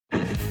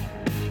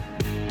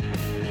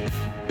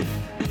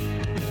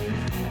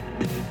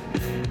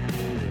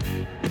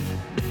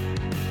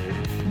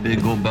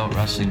Big Gold Belt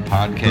Wrestling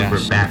Podcast.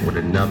 We're back with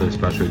another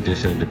special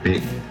edition of the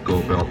Big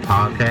Gold Belt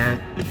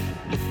Podcast.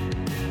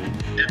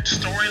 The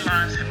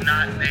storylines have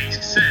not made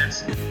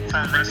sense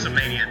from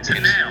WrestleMania to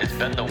now. It's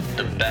been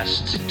the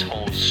best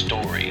told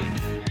story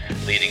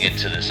leading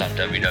into this on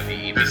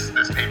WWE. This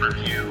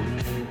pay-per-view,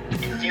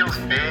 it feels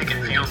big,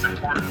 it feels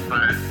important,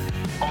 but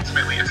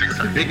ultimately it's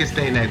exciting. The biggest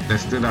thing that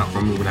stood out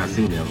for me when I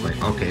seen it, I was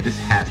like, okay, this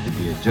has to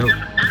be a joke.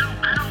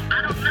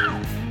 I don't know.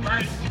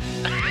 Like,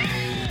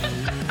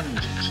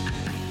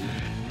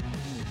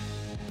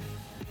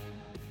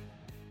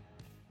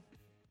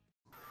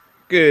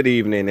 Good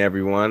evening,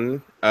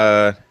 everyone.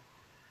 The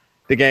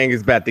gang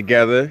is back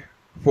together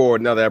for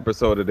another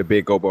episode of the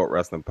Big Gold Belt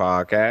Wrestling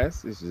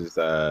Podcast. This is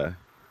the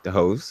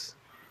host,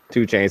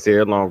 2 Chainz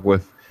here, along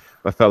with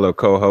my fellow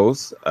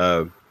co-host,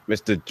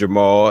 Mr.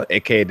 Jamal,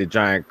 aka the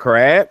Giant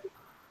Crab,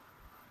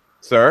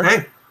 sir.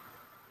 Hey.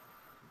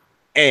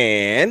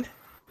 And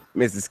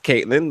Mrs.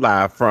 Caitlin,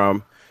 live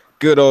from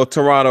good old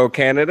Toronto,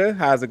 Canada.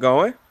 How's it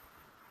going?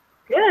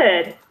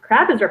 Good.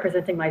 Crab is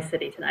representing my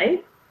city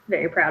tonight.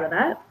 Very proud of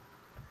that.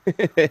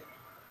 Could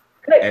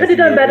have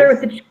done better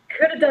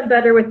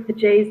with the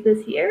Jays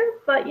this year,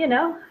 but you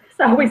know, it's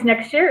always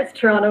next year. It's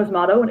Toronto's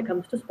motto when it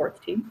comes to sports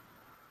teams.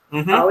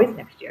 Mm-hmm. Always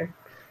next year.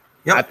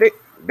 Yep. I think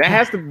that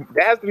has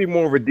to be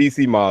more of a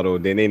DC model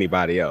than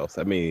anybody else.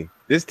 I mean,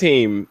 this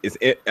team is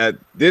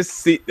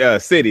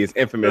city is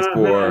infamous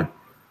for.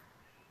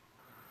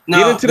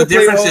 No, into the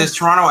difference playoffs. is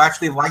Toronto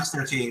actually likes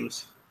their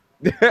teams.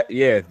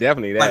 Yeah,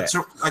 definitely that.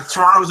 Like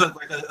Toronto's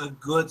a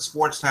good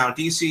sports town.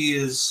 DC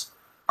is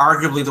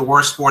arguably the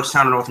worst sports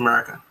town in North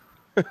America.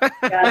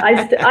 Yeah,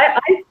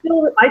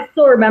 I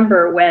still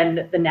remember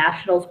when the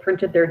Nationals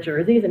printed their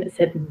jerseys and it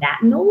said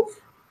Nationals.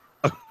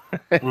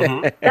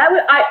 Mm-hmm.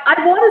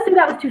 I want to say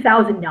that was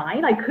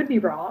 2009. I could be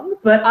wrong,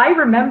 but I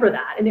remember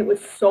that, and it was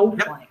so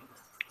funny.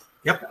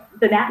 Yep.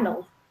 The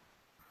Nationals.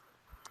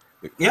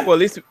 Yeah. Well, at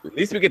least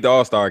we get the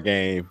All-Star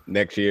game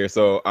next year,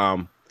 so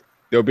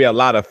there'll be a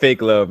lot of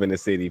fake love in the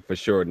city for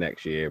sure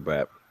next year.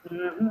 But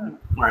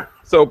Right.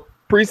 so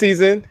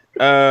preseason,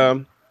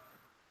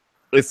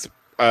 it's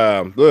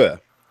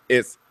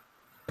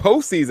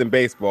postseason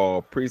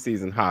baseball,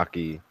 preseason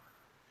hockey.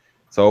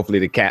 So hopefully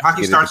the Caps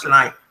Hockey starts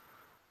tonight.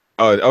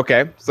 Oh,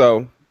 okay.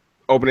 So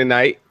opening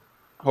night.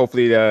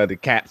 Hopefully the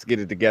Caps get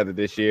it together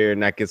this year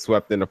and not get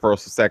swept in the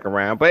first or second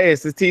round. But hey,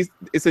 it's a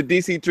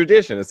DC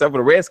tradition, except for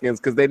the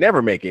Redskins because they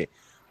never make it.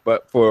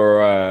 But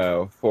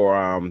for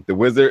the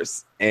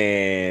Wizards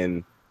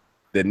and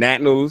the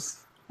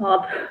Nationals,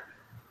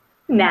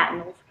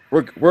 Nationals.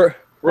 we're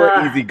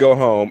easy go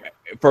home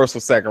first or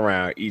second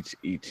round each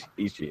year.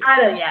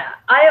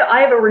 I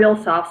have a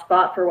real soft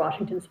spot for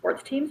Washington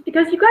sports teams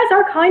because you guys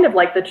are kind of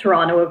like the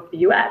Toronto of the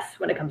U.S.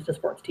 when it comes to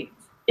sports teams.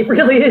 It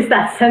really is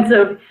that sense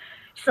of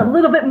just a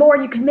little bit more,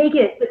 you can make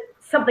it, but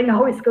something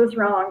always goes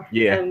wrong.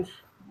 Yeah. And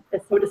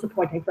it's so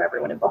disappointing for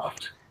everyone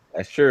involved.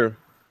 That's true.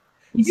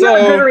 You do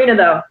have a good arena,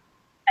 though.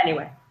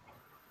 Anyway.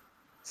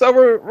 So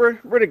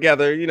we're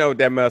together. You know what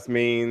that must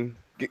mean.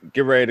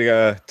 Get ready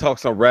to talk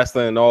some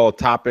wrestling, all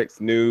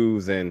topics,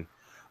 news, and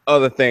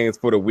other things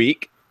for the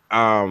week.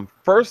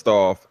 First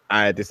off,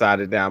 I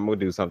decided that I'm gonna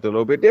do something a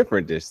little bit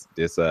different this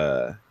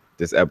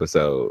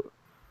episode,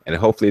 and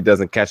hopefully it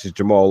doesn't catch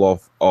Jamal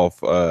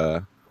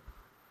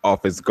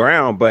off his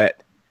ground.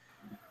 But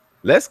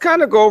let's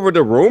kind of go over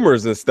the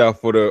rumors and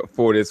stuff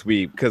for this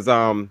week, because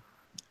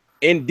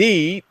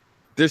indeed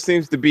there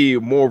seems to be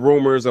more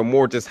rumors or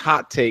more just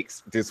hot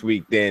takes this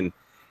week than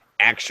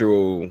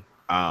actual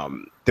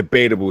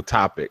debatable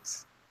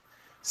topics.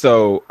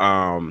 So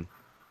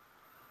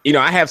you know,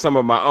 I have some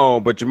of my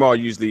own, but Jamal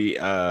and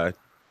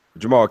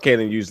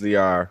Kaylin usually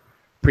are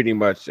pretty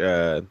much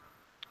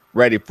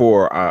ready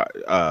for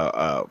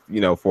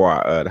for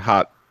our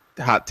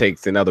hot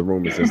takes and other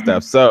rumors and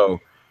stuff. So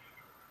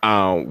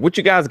what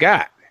you guys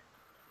got?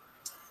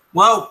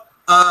 Well,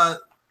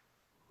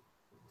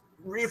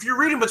 if you're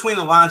reading between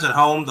the lines at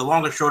home, the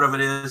long and short of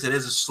it is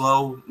a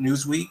slow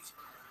news week.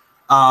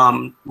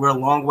 We're a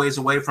long ways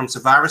away from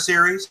Survivor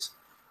Series.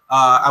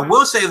 I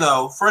will say,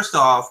 though, first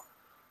off,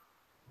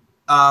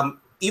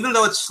 even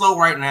though it's slow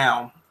right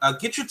now,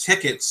 get your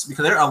tickets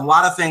because there are a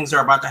lot of things that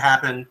are about to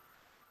happen,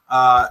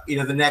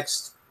 the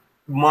next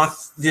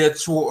month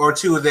or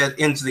two that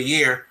ends the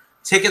year.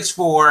 Tickets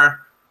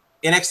for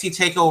NXT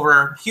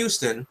TakeOver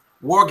Houston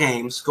War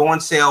Games go on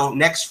sale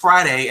next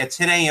Friday at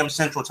 10 a.m.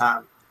 Central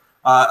Time,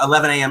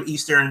 11 a.m.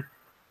 Eastern,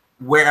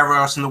 wherever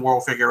else in the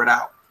world, figure it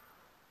out.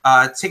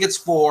 Tickets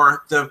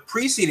for the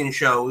preceding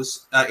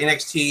shows,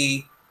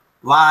 NXT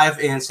Live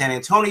in San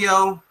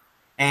Antonio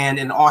and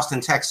in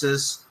Austin,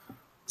 Texas.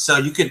 So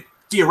you could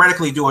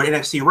theoretically do an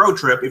NXT road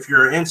trip if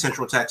you're in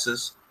Central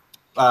Texas,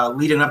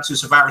 leading up to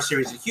Survivor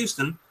Series in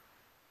Houston.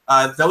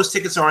 Those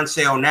tickets are on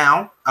sale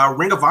now.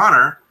 Ring of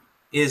Honor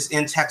is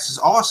in Texas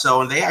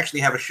also, and they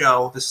actually have a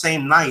show the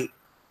same night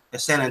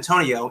as San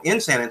Antonio,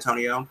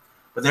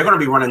 but they're going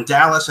to be running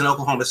Dallas and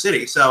Oklahoma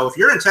City. So if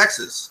you're in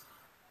Texas,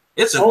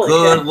 it's a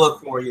good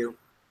look for you.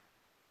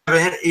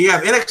 You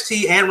have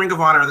NXT and Ring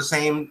of Honor in the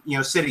same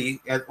city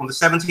on the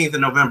 17th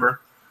of November.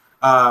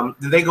 Then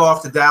they go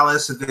off to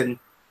Dallas, and then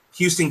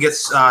Houston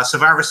gets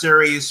Survivor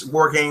Series,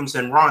 War Games,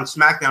 and Raw and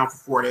SmackDown for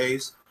 4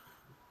 days.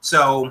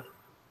 So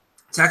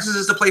Texas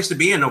is the place to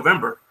be in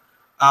November.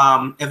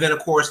 And then, of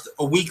course,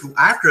 a week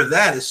after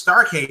that is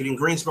Starrcade in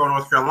Greensboro,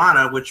 North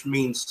Carolina, which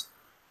means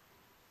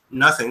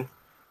nothing.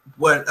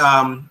 But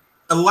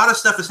a lot of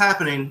stuff is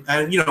happening.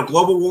 And,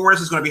 Global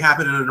Wars is going to be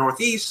happening in the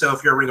Northeast. So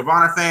if you're a Ring of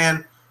Honor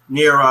fan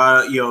near,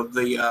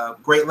 the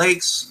Great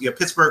Lakes,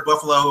 Pittsburgh,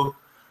 Buffalo,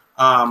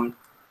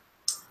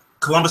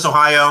 Columbus,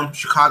 Ohio,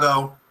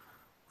 Chicago,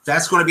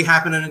 that's going to be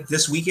happening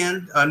this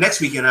weekend,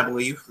 next weekend, I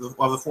believe,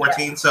 of the 14th.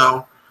 Yeah.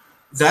 So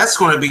that's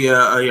going to be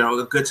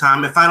a good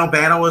time. And Final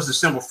Battle is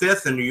December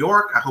 5th in New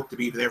York. I hope to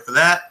be there for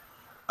that.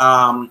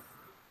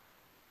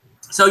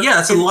 So yeah,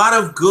 it's a lot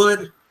of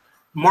good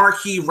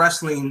marquee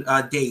wrestling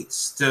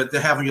dates to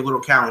have on your little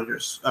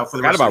calendars for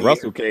the rest of the year.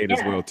 WrestleCade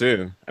as well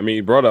too. I mean,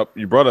 you brought up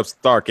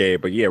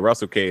Starrcade, but yeah,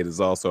 WrestleCade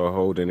is also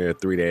holding their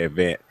 3-day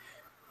event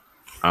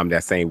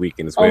that same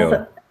weekend as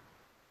well.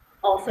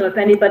 Also, if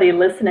anybody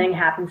listening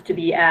happens to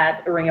be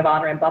at a Ring of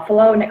Honor in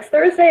Buffalo next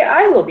Thursday,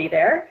 I will be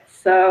there.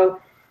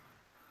 So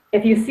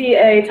if you see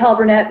a tall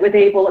brunette with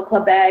a Bullet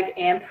Club bag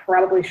and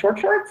probably short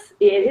shorts,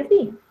 it is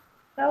me.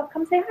 So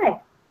come say hi.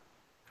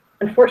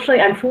 Unfortunately,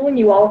 I'm fooling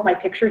you all with my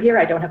picture here.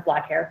 I don't have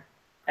black hair.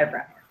 I have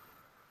brown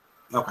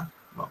hair. Okay.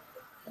 Well,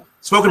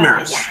 smoke and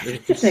mirrors. Yeah,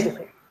 just make it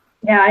clear.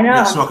 Yeah, I know.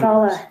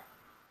 Yeah,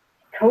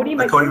 Cody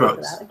might Cody be for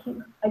Rhodes. that.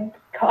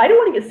 I don't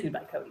want to get sued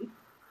by Cody.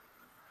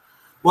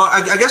 Well,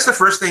 I guess the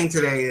first thing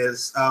today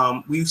is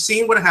we've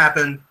seen what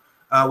happened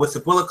with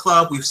the Bullet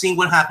Club. We've seen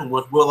what happened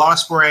with Will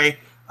Ospreay.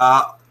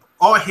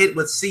 All hit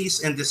with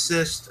cease and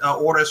desist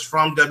orders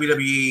from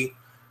WWE.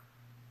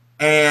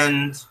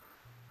 And,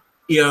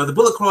 the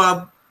Bullet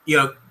Club,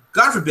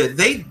 God forbid,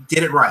 they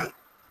did it right.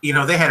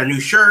 They had a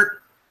new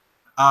shirt,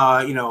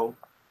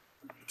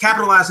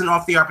 capitalizing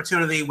off the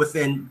opportunity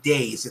within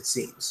days, it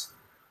seems.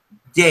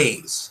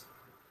 Days.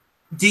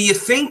 Do you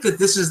think that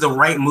this is the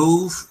right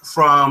move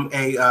from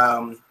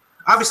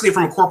obviously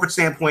from a corporate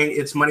standpoint,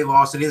 it's money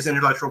lost, it is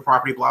intellectual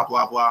property, blah,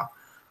 blah, blah.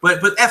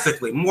 But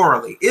ethically,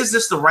 morally, is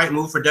this the right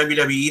move for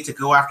WWE to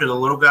go after the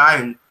little guy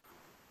and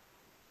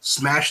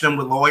smash them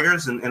with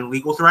lawyers and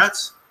legal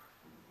threats?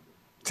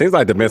 Seems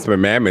like the Vince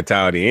McMahon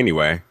mentality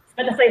anyway.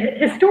 I was going to say,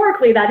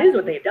 historically, that is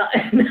what they've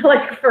done,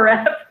 like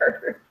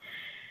forever.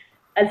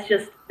 It's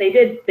just, they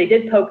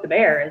did poke the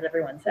bear, as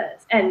everyone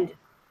says. And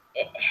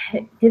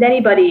did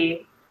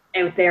anybody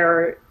out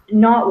there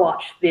not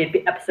watch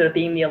the episode of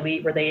Being the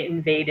Elite where they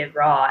invaded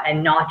Raw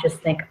and not just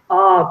think,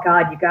 oh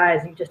God, you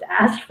guys, you just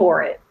asked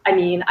for it? I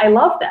mean, I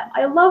love them.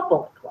 I love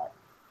Bullet Club.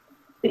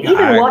 But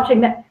even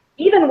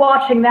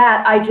watching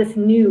that, I just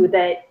knew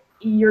that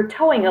you're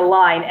towing a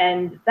line,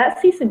 and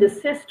that cease and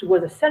desist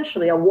was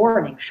essentially a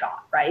warning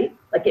shot, right?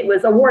 Like it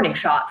was a warning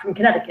shot from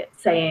Connecticut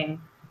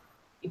saying,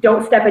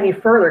 don't step any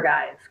further,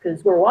 guys,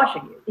 because we're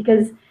watching you.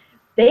 Because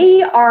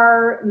they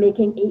are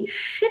making a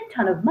shit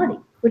ton of money,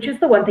 which is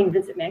the one thing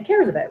Vince McMahon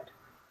cares about.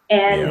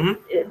 And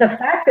the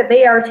fact that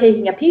they are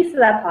taking a piece of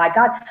that pie,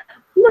 God,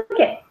 look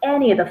at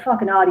any of the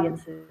fucking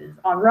audiences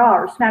on Raw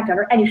or SmackDown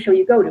or any show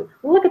you go to.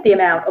 Look at the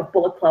amount of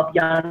Bullet Club,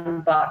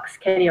 Young Bucks,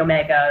 Kenny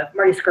Omega,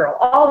 Marty Scurll,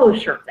 all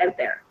those shirts out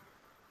there.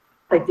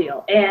 Big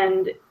deal.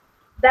 And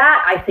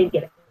that, I think,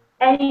 if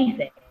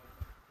anything,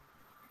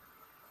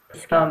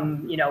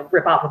 some,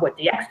 rip off of what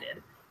DX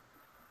did.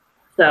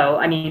 So,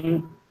 I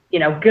mean,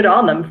 good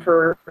on them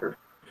for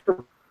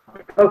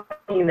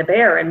poking the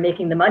bear and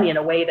making the money in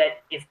a way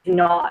that is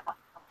not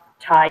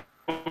tied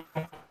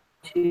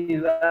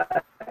to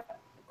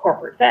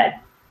corporate Fed.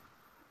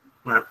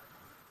 Right.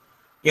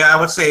 Yeah, I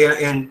would say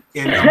in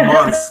a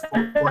month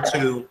or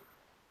two.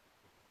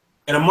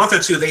 In a month or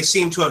two, they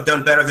seem to have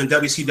done better than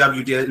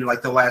WCW did in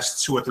like the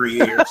last 2 or 3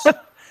 years.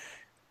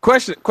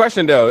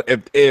 Question though,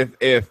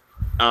 if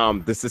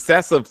the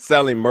success of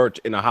selling merch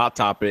in a Hot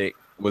Topic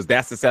was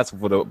that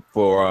successful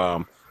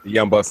for the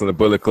Young Bucks and the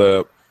Bullet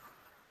Club,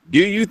 do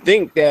you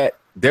think that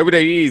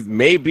WWE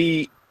may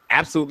be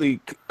absolutely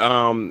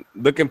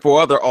looking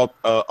for other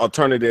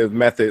alternative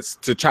methods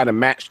to try to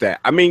match that?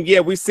 I mean,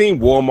 yeah, we've seen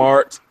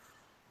Walmart.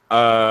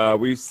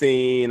 We've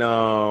seen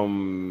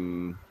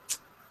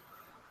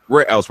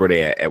where else were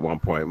they at one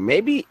point?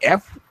 Maybe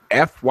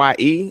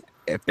FYE,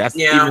 if that's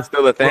even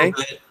still a thing.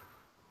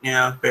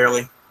 Yeah,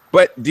 barely.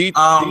 But do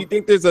you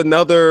think there's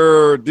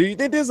another? Do you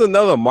think there's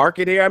another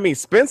market here? I mean,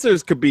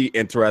 Spencer's could be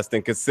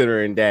interesting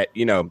considering that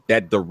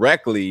that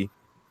directly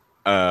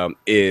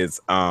is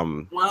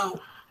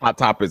Hot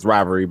Topic's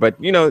rivalry. But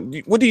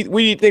what do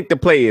you think the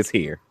play is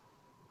here?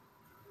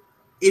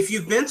 If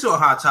you've been to a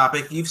Hot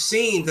Topic, you've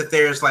seen that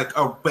there's like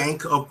a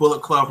bank of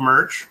Bullet Club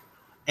merch,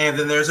 and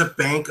then there's a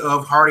bank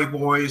of Hardy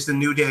Boys, The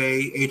New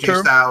Day,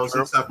 AJ Styles,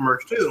 and stuff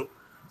merch too.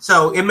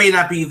 So it may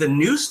not be the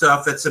new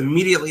stuff that's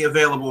immediately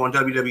available on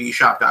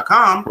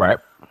WWEshop.com. Right.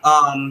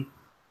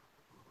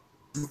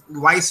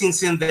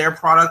 Licensing their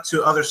product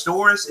to other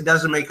stores, it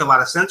doesn't make a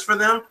lot of sense for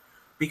them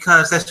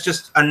because that's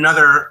just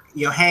another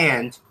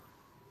hand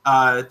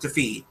to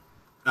feed.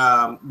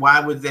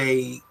 Why would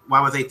they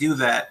do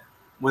that?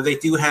 where they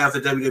do have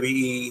the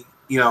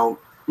WWE,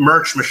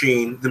 merch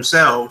machine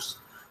themselves,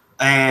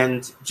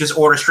 and just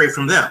order straight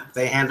from them.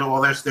 They handle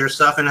all their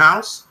stuff in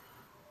house,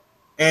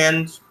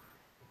 and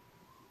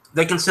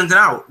they can send it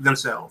out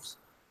themselves.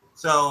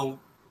 So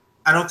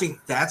I don't think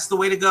that's the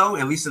way to go,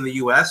 at least in the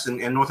U.S. and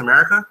North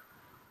America.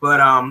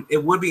 But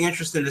it would be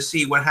interesting to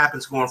see what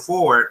happens going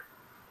forward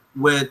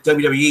with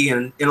WWE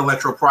and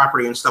intellectual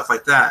property and stuff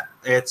like that.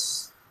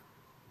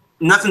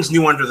 Nothing's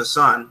new under the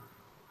sun.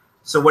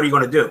 So what are you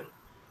going to do?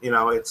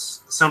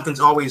 Something's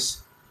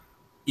always,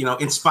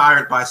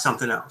 inspired by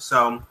something else.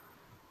 So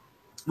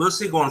we'll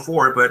see going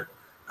forward. But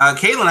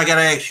Caitlin, I got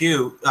to ask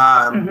you,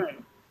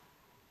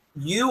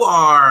 you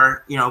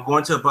are,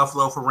 going to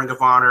Buffalo for Ring of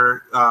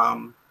Honor.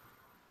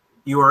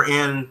 You are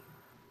in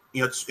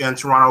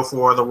Toronto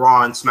for the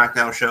Raw and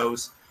SmackDown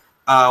shows.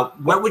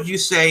 What would you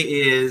say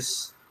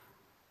is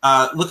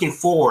looking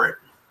forward?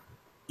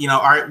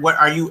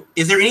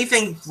 Is there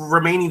anything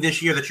remaining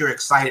this year that you're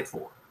excited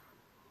for?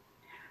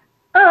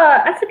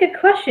 That's a good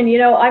question.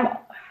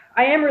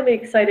 I am really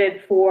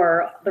excited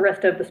for the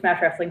rest of the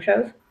Smash Wrestling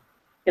shows.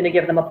 Going to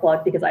give them a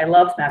plug because I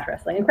love Smash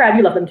Wrestling, and Crab,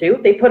 you love them too.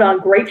 They put on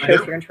great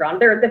shows here in Toronto.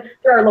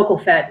 They're our local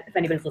Fed. If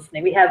anybody's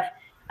listening, we have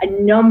a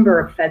number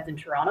of Feds in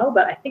Toronto,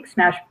 but I think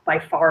Smash by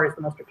far is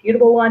the most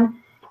reputable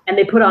one, and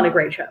they put on a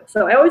great show.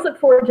 So I always look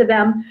forward to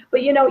them.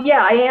 But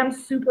I am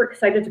super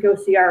excited to go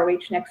see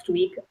ROH next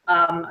week.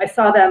 I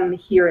saw them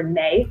here in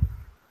May,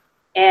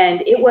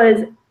 and it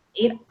was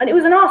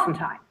an awesome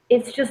time.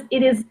 It's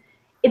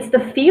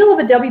the feel of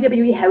a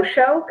WWE house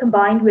show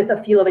combined with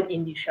a feel of an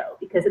indie show,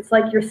 because it's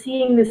like you're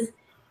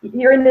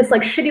in this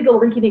like shitty little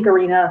rinky-dink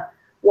arena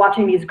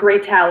watching these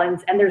great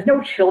talents, and there's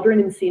no children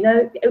in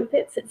Cena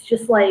outfits. It's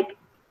just like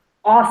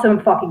awesome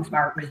fucking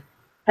smart,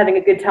 having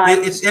a good time.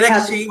 It's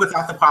NXT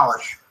without the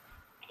polish.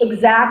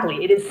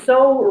 Exactly. It is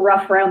so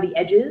rough around the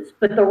edges,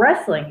 but the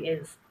wrestling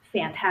is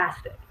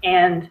fantastic.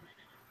 And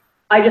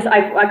I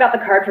got the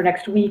card for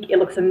next week. It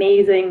looks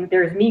amazing.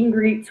 There's meet and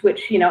greets,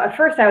 which, at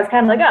first I was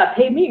kind of like,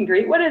 paid meet and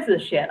greet. What is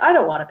this shit? I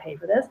don't want to pay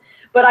for this.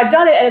 But I've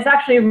done it, and it's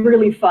actually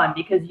really fun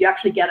because you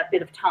actually get a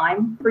bit of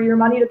time for your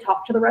money to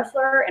talk to the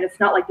wrestler, and it's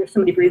not like there's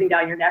somebody breathing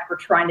down your neck or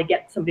trying to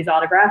get somebody's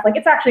autograph. Like,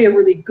 it's actually a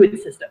really good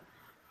system.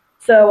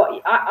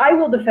 So I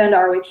will defend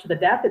ROH to the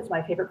death. It's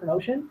my favorite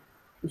promotion.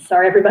 I'm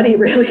sorry, everybody, it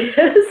really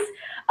is.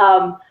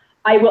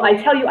 I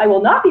tell you, I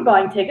will not be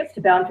buying tickets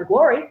to Bound for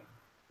Glory,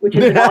 which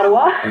is in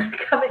Ottawa.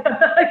 Coming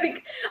up.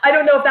 I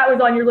don't know if that was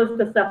on your list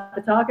of stuff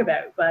to talk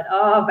about, but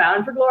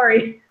Bound for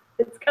Glory,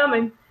 it's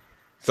coming.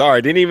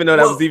 Sorry, didn't even know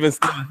that was even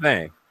still a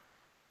thing.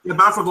 Yeah,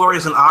 Bound for Glory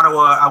is in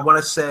Ottawa. I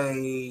want to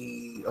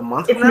say a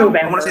month from now.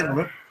 November. I want to say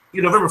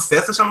November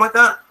 5th or something like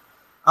that.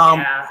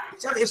 Yeah.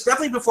 It's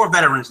definitely before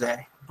Veterans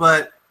Day,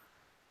 but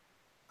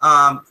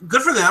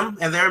good for them,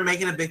 and they're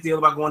making a big deal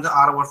about going to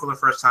Ottawa for the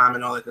first time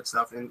and all that good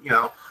stuff. And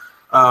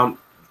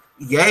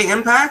yay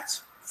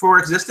Impact for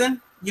existing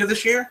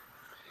this year.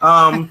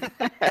 Look,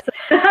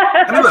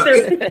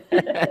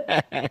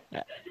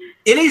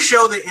 any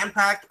show that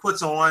Impact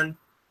puts on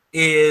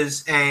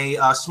is a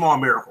small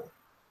miracle.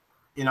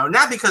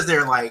 Not because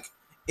they're like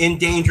in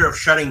danger of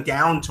shutting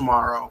down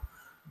tomorrow,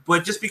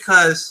 but just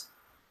because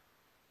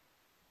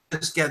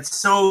just get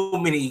so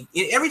many.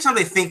 Every time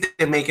they think that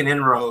they make an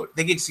inroad,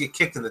 they get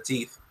kicked in the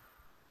teeth.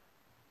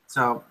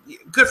 So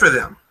good for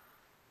them.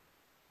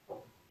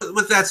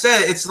 With that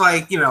said, it's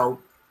like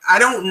I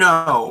don't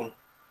know.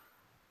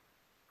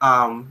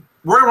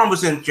 Royal Rumble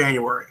was in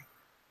January.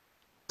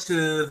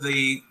 To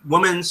the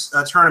women's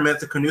tournament,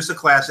 the Canusa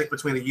Classic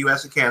between the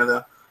U.S. and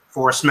Canada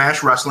for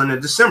Smash Wrestling in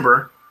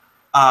December.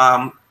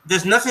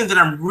 There's nothing that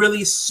I'm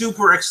really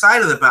super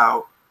excited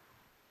about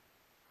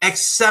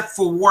except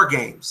for War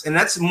Games, and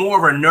that's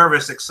more of a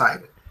nervous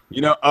excited.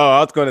 I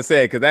was going to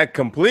say, because that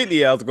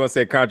completely, I was going to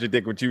say,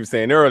 contradict what you were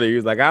saying earlier. He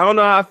was like, I don't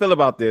know how I feel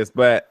about this,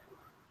 but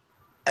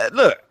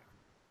look,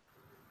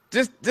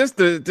 just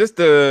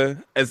to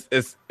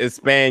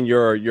expand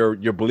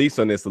your beliefs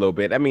on this a little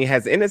bit. I mean,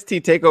 has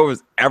NXT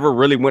takeovers ever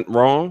really went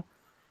wrong?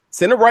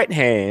 It's in the right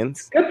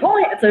hands. Good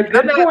point. It's a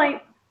good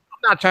point.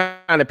 I'm not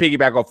trying to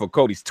piggyback off of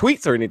Cody's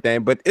tweets or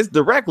anything, but it's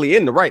directly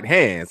in the right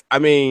hands. I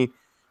mean,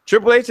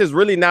 Triple H has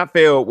really not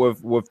failed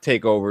with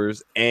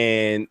takeovers,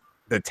 and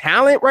the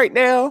talent right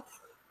now.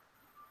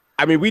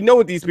 I mean, we know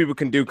what these people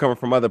can do coming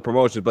from other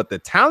promotions, but the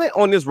talent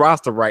on this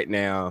roster right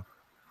now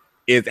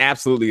is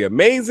absolutely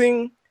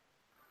amazing.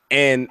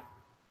 And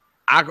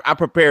I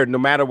prepared no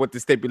matter what the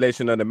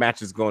stipulation of the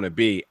match is going to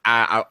be.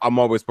 I'm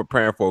always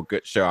preparing for a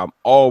good show. I'm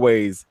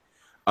always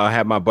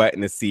have my butt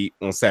in the seat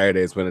on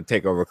Saturdays when the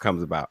takeover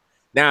comes about.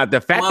 Now,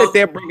 the fact that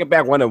they're bringing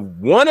back one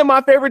of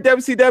my favorite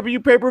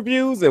WCW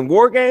pay-per-views and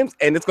War Games,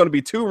 and it's going to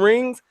be 2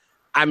 rings,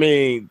 I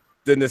mean,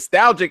 the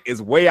nostalgic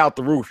is way out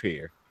the roof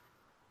here.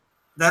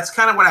 That's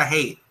kind of what I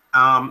hate.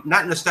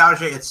 Not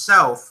nostalgia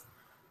itself,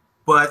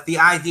 but the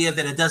idea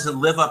that it doesn't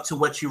live up to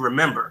what you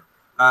remember.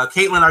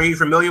 Caitlin, are you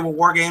familiar with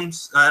War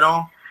Games at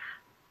all?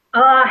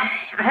 I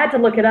had to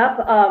look it up.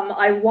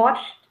 I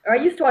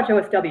used to watch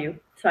OSW,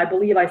 so I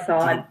believe I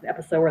saw an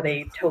episode where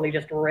they totally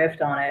just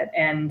riffed on it.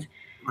 And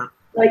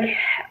like,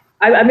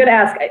 I'm going to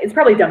ask. It's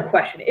probably a dumb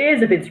question. It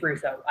is a Vince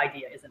Russo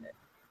idea, isn't it?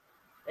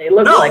 It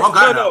looks No, like oh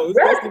God, no, no. it's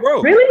Dusty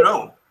Rhodes. Really?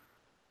 No.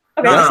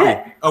 Okay, No, no.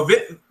 shit. Oh,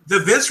 the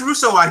Vince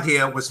Russo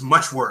idea was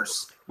much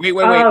worse. Wait.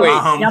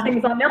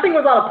 Nothing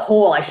was on a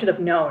poll. I should have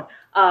known.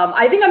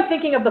 I think I'm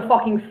thinking of the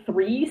fucking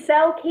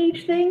 3-cell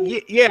cage thing.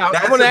 Yeah.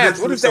 That's I'm gonna a ask.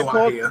 Vince What is that Russo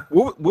called? idea.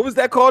 What was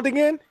that called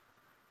again?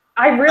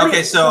 I really.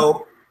 Okay,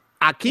 so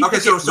I keep. Okay,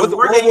 so was it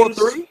War World War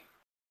Games- III?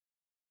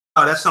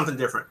 oh, that's something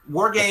different.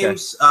 War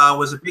Games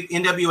was a big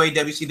NWA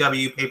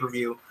WCW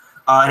pay-per-view,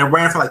 and it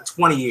ran for like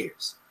 20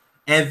 years.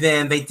 And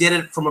then they did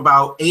it from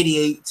about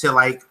 88 to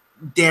like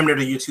damn near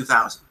the year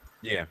 2000.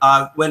 Yeah.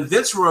 When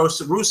Vince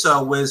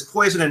Russo was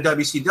Poison in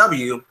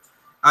WCW,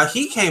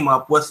 he came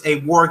up with a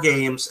War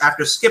Games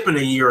after skipping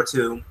a year or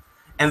two,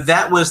 and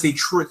that was the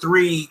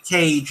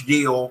 3-cage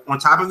deal on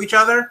top of each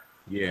other.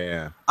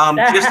 Yeah.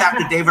 Just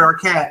after David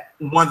Arquette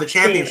won the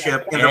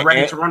championship in the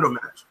Ready to Rumble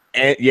match.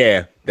 And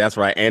yeah, that's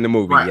right. And the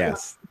movie, Right.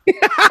 yes.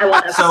 I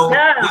want to. So,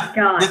 Oh,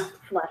 God. the-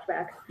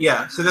 Flashback.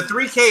 Yeah, so the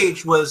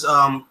 3-cage was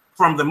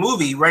from the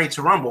movie Ready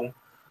to Rumble.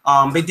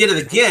 They did it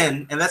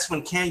again, and that's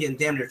when Kanyon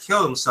damn near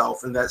killed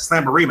himself in that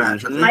Slamboree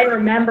match. I think. I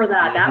remember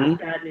that. That was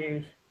bad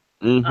news.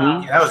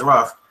 Mm-hmm. Yeah, that was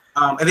rough.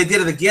 And they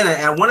did it again,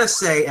 and I want to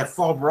say at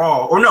Fall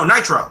Brawl, or no,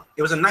 Nitro.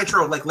 It was a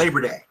Nitro like Labor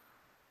Day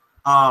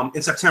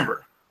in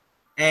September.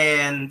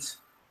 And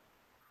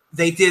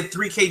they did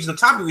 3 cages on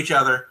top of each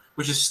other,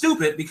 which is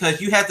stupid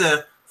because you had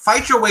to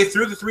fight your way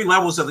through the 3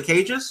 levels of the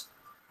cages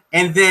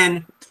and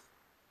then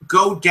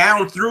go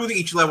down through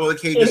each level of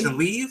the cages and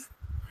leave.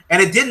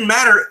 And it didn't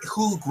matter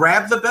who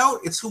grabbed the belt,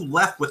 it's who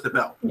left with the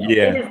belt.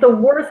 Yeah. It is the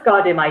worst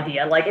goddamn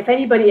idea. Like, if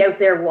anybody out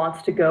there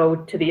wants to go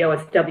to the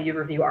OSW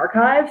review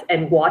archives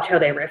and watch how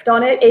they riffed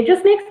on it, it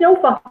just makes no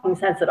fucking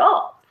sense at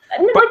all.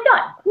 Like,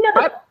 none.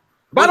 Nothing.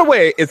 By the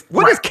way,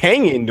 what is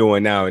Kanyon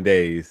doing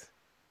nowadays?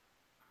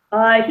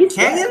 He's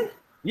Kanyon? dead.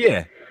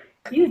 Yeah.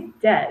 He's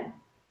dead.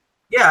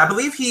 Yeah, I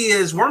believe he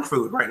is worm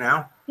food right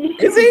now.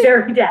 Is he?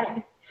 Very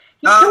dead.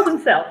 He killed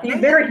himself. He's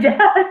very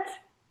dead.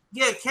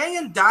 Yeah,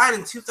 Kanyon died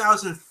in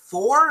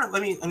 2004.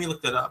 Let me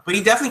look that up. But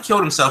he definitely killed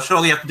himself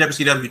shortly after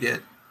WCW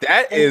did.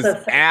 That It's is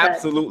a sad-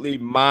 absolutely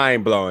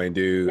mind blowing,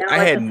 dude. No,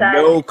 I it's had a sad-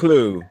 no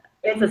clue.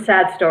 It's a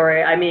sad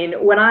story. I mean,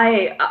 when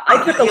I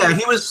took a Yeah,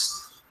 he was.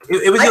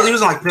 It was. He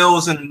was on like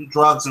pills and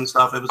drugs and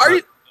stuff. It was Are a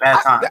you-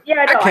 bad time.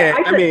 yeah, I no, can't.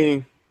 I took-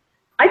 mean,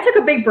 I took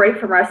a big break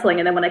from wrestling,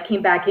 and then when I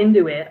came back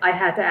into it, I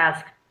had to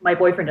ask my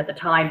boyfriend at the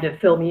time to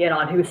fill me in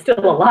on who's still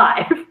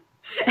alive.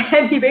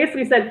 And he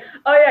basically said,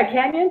 "Oh yeah,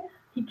 Kanyon,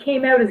 he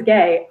came out as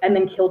gay and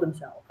then killed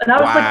himself." And I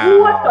was Wow.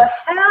 like, "What the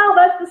hell?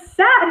 That's the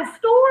saddest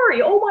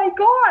story. Oh my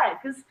god!"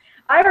 Because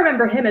I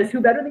remember him as Who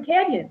Better Than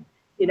Kanyon.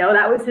 You know,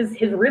 that was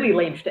his really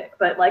lame shtick.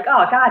 But like,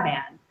 oh god,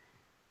 man,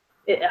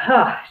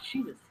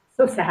 Jesus,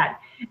 so sad.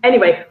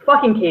 Anyway,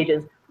 fucking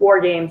cages, War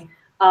Games.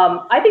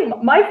 I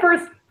think my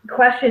first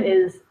question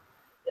is,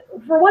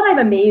 for one, I'm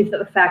amazed at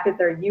the fact that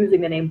they're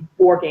using the name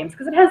War Games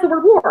because it has the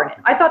word war in it.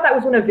 I thought that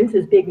was one of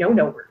Vince's big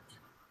no-no words.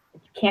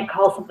 You can't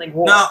call something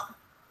war. No,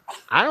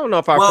 I don't know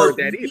if I've Well, heard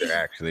that either,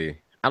 actually.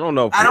 I don't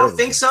know. If I you don't heard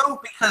think it. so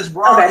because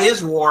Raw Okay.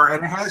 is war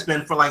and it has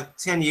been for like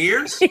 10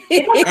 years.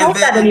 It's not called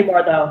that then-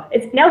 anymore, though.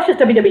 Now it's just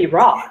WWE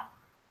Raw.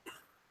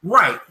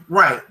 Right.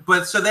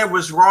 But so there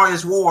was Raw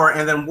is War,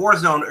 and then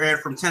Warzone aired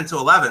from 10 to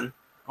 11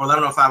 or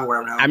 11:05 or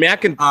whatever now. I mean, I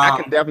can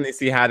definitely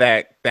see how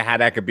that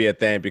could be a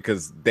thing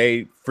because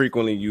they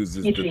frequently use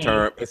the Eugene.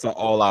 term "it's an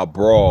all-out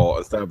brawl"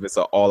 instead of "it's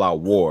an all-out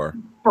war."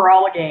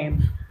 Brawl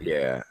games.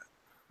 Yeah.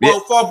 Well,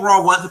 Fall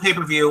Brawl was the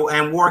pay-per-view,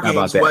 and War How about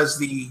Games that? was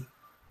the,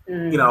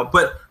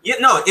 but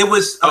it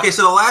was okay.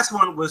 So the last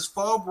one was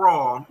Fall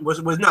Brawl.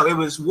 It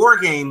was War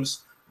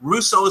Games,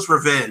 Russo's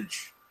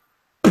Revenge.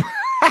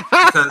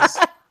 Because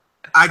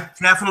I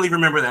definitely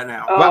remember that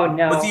now. Oh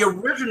no. But the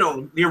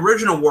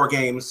original War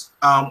Games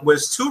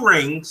was 2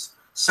 rings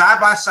side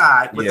by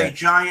side with Yeah. a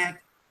giant,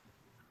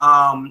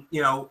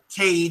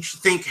 cage.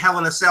 Think Hell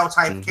in a Cell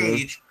type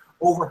cage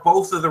over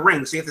both of the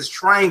rings. So you have this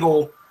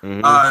triangle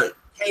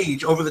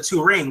cage over the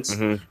 2 rings.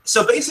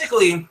 So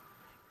basically,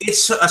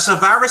 it's a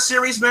Survivor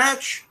Series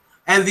match,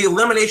 and the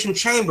Elimination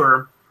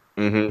Chamber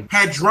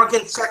had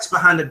drunken sex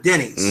behind the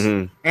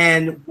Denny's,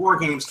 and War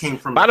Games came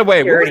from. By the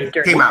way, Dirty.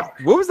 came out.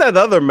 what was that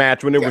other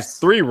match when there was Yes.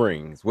 3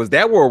 rings? Was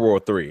that World War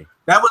III?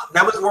 That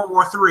was World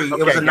War III.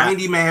 It was Okay, a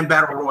 90-man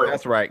battle royal.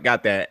 That's right.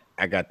 Got that.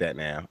 I got that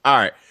now. All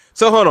right.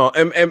 So hold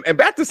on. And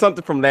back to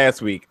something from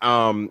last week.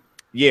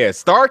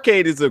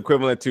 Starrcade is the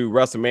equivalent to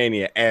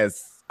WrestleMania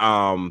as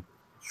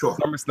Sure.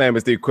 SummerSlam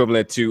is the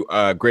equivalent to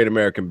Great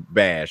American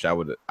Bash, I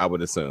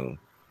would assume.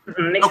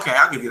 Okay,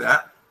 I'll give you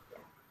that.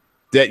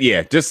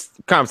 Just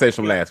conversation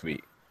from last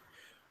week.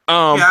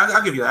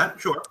 I'll give you that.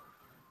 Sure.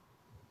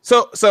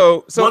 So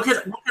One could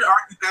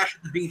argue Bash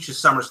at the Beach is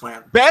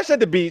SummerSlam. Bash at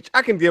the Beach,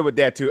 I can deal with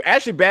that too.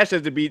 Actually, Bash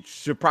at the Beach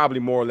should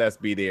probably more or less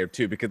be there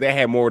too because they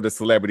had more of the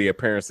celebrity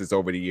appearances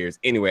over the years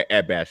anyway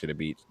at Bash at the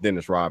Beach.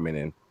 Dennis Rodman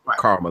and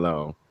Karl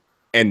Malone,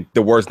 and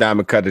the worst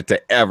diamond cutter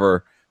to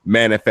ever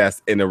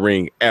manifest in the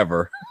ring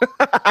ever.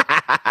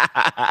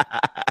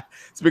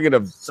 Speaking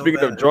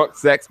of drunk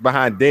sex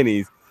behind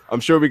Denny's, I'm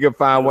sure we can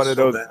find one of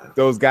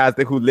those guys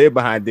who live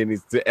behind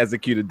Denny's to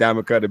execute a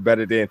diamond cutter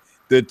better than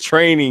the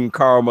training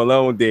Karl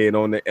Malone did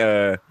on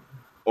the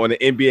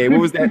NBA.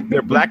 What was that?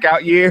 Their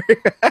blackout year.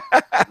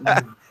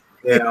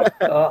 Yeah.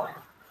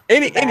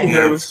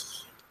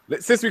 Anywho,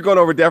 since we're going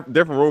over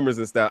different rumors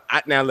and stuff,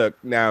 now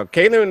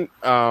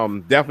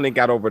Caitlin definitely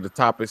got over the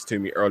topics to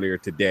me earlier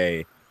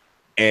today,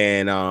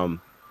 and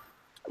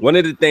one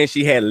of the things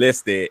she had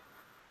listed,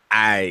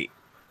 I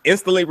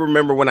instantly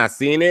remember when I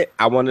seen it,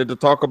 I wanted to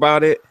talk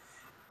about it,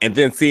 and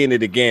then seeing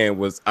it again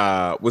was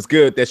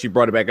good that she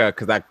brought it back up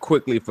because I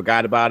quickly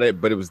forgot about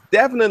it, but it was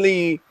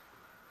definitely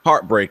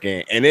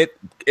heartbreaking, and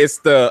it's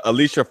the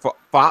Alicia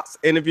Fox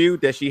interview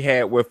that she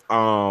had with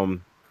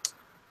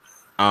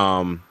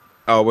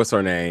what's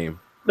her name?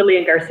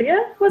 Lillian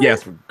Garcia?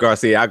 Yes,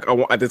 Garcia.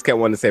 I just kept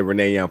wanting to say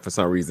Renee Young for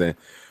some reason,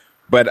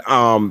 but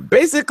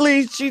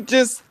basically she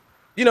just,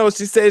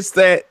 she says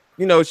that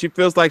she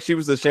feels like she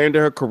was ashamed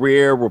of her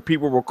career, where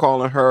people were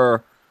calling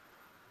her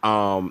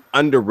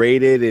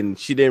underrated, and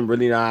she didn't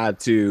really know how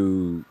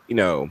to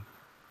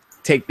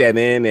take that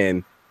in,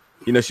 and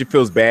she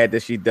feels bad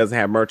that she doesn't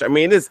have merch. I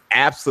mean, it's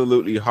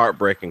absolutely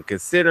heartbreaking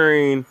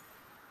considering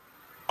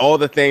all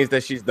the things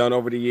that she's done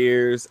over the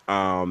years.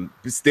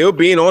 Still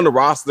being on the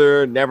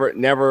roster,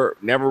 never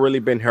really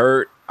been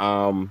hurt.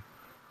 I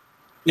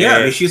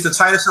mean, she's the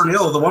Titus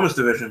O'Neil of the women's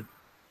division.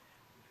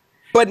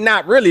 But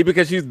not really,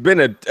 because she's been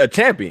a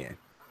champion.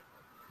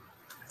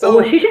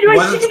 So she should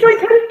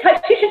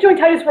join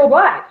Titus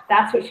Worldwide.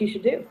 That's what she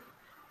should do.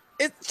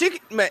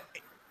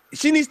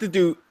 She needs to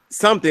do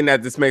something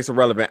that just makes her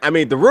relevant. I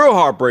mean, the real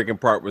heartbreaking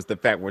part was the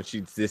fact when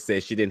she just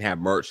said she didn't have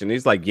merch, and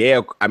he's like,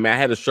 "Yeah, I mean, I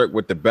had a shirt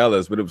with the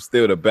Bellas, but it was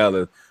still the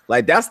Bellas."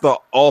 Like, that's the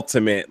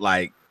ultimate,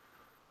 like,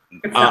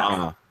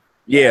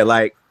 yeah,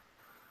 like,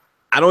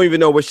 I don't even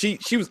know what she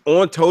was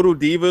on Total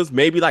Divas,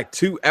 maybe like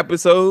 2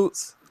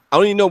 episodes. I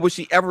don't even know was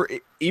she ever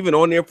even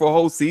on there for a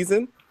whole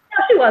season.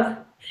 No, she was.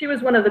 She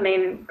was one of the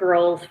main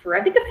girls for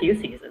I think a few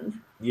seasons.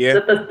 Yeah.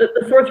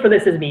 The source for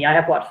this is me. I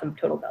have watched some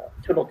Total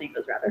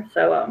Divas rather.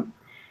 So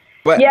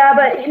But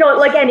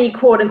like any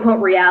quote unquote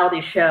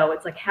reality show,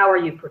 it's like, how are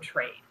you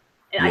portrayed?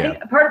 And I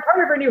think part of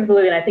her interview with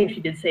Lillian, I think she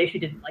did say she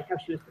didn't like how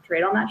she was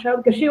portrayed on that show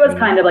because she was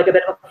kind of like a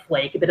bit of a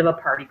flake, a bit of a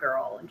party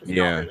girl, and just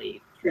not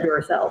really true to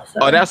herself. So.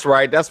 Oh, that's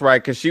right.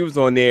 Because she was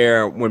on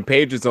there when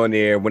Paige was on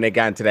there when they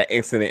got into that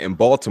incident in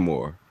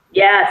Baltimore.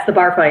 Yes, the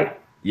bar fight.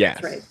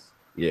 Yes. That's right.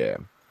 Yeah.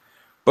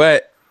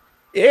 But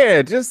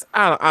yeah, just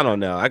I don't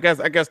know. I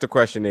guess the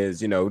question is,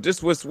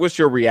 just what's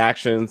your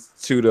reactions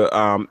to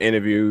the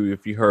interview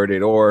if you heard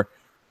it, or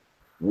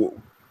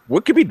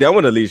what could be done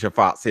with Alicia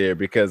Fox here?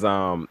 Because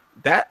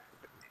that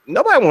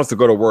nobody wants to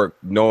go to work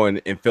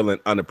knowing and feeling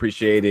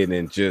unappreciated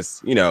and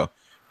just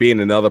being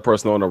another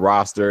person on the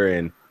roster,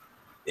 and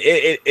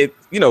it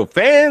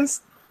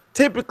fans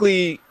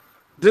typically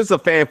there's a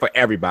fan for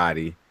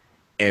everybody.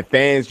 And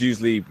fans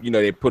usually,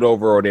 they put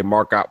over or they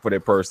mark out for their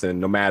person,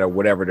 no matter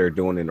whatever they're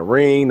doing in the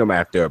ring, no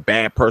matter if they're a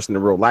bad person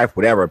in real life,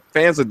 whatever.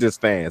 Fans are just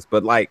fans.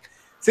 But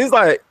seems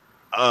like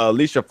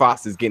Alicia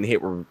Fox is getting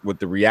hit with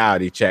the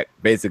reality check,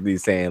 basically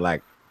saying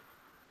like,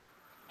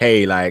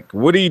 "Hey, like,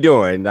 what are you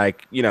doing?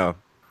 Like,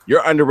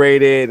 you're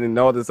underrated and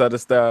all this other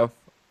stuff,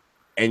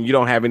 and you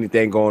don't have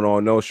anything going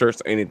on, no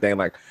shirts or anything.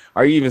 Like,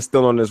 are you even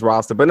still on this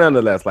roster?" But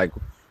nonetheless, like.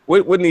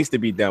 What needs to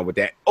be done with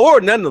that?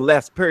 Or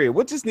nonetheless, period.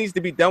 What just needs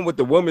to be done with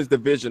the women's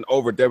division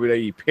over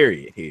WWE,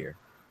 period, here?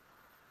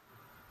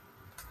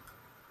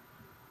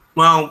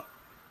 Well,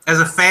 as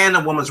a fan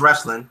of women's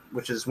wrestling,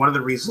 which is one of the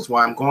reasons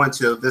why I'm going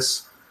to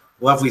this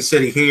lovely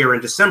city here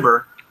in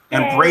December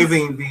and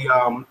braving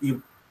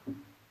the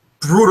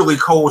brutally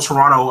cold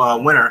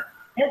Toronto winter.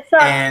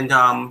 And,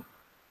 I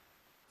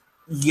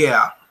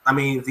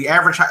mean, the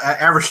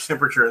average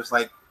temperature is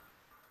like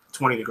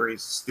 20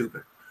 degrees.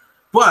 Stupid.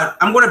 But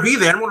I'm going to be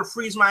there. I'm going to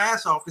freeze my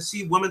ass off to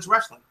see women's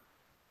wrestling.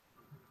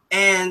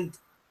 And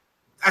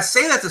I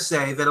say that to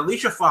say that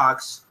Alicia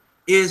Fox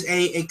is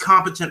a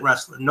competent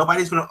wrestler.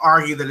 Nobody's going to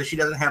argue that she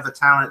doesn't have the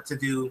talent to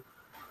do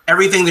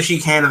everything that she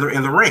can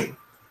in the ring.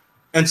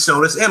 And so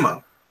does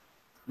Emma.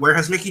 Where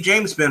has Mickie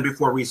James been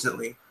before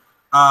recently?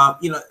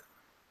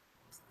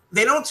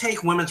 They don't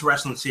take women's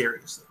wrestling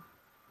seriously.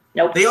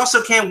 Nope. They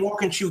also can't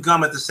walk and chew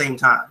gum at the same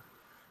time.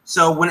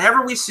 So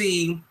whenever we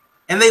see,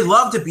 and they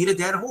love to beat a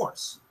dead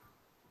horse.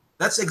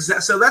 That's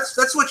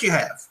what you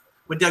have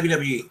with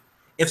WWE.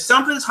 If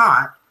something's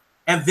hot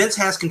and Vince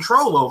has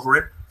control over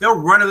it, they'll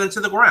run it into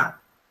the ground,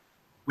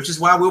 which is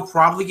why we'll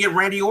probably get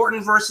Randy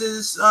Orton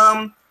versus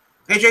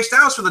AJ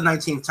Styles for the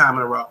 19th time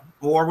in a row,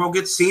 or we'll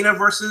get Cena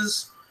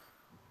versus,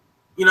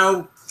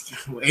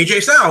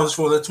 AJ Styles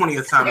for the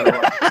 20th time in a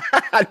row.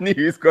 I knew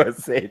he was going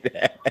to say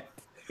that.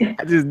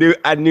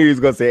 I knew he was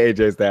going to say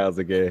AJ Styles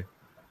again.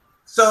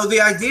 So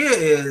the idea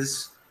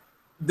is,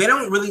 they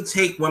don't really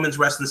take women's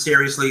wrestling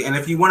seriously. And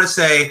if you want to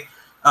say,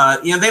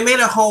 they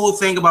made a whole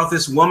thing about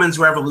this women's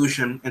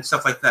revolution and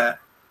stuff like that.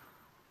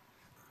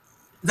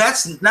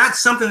 That's not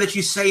something that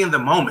you say in the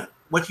moment.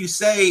 What you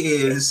say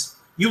is,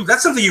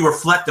 that's something you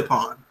reflect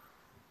upon.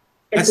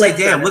 And say,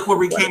 damn, look where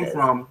we came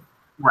from.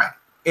 Right.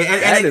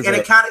 And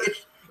it kind of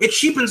it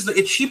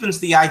cheapens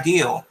the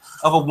ideal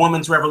of a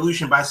woman's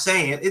revolution by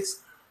saying it's.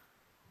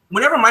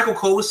 Whenever Michael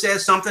Cole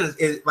says something,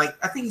 like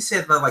I think he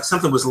said like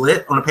something was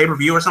lit on a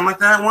pay-per-view or something like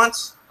that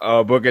once.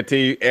 Oh, Booker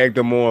T egged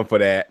him on for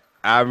that.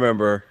 I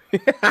remember.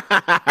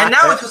 And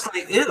now it's just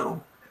like, ew.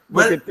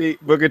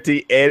 Booker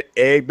T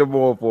egged him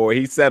on for it.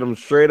 He set him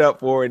straight up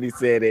for it, and he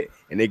said it,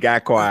 and they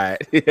got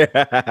quiet.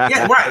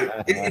 Yeah, right.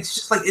 It's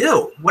just like,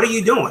 ew, what are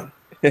you doing?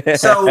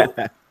 So,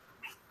 but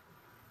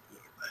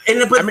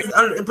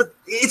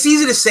it's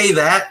easy to say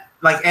that,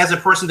 like, as a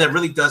person that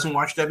really doesn't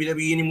watch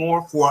WWE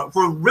anymore,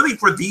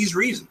 for these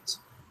reasons.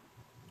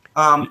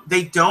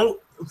 They don't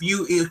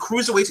view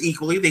cruiserweights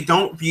equally. They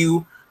don't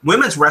view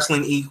women's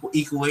wrestling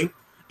equally,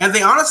 and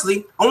they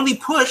honestly only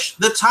push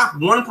the top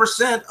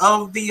 1%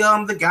 of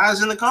the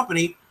guys in the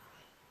company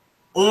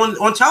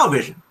on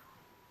television.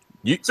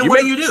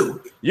 What do you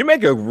do? You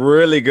make a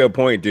really good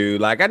point,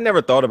 dude. Like, I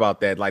never thought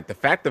about that. Like, the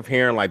fact of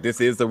hearing like this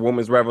is the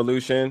women's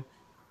revolution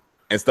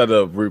instead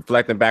of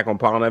reflecting back on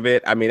part of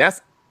it. I mean,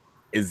 that's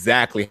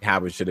exactly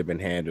how it should have been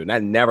handled. And I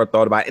never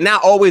thought about it. And I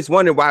always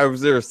wondered why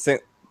was there a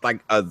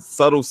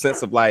subtle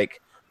sense of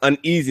like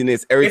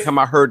uneasiness every time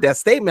I heard that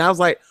statement. I was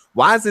like,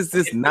 why is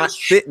this not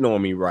sitting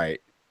on me right?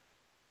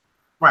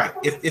 Right.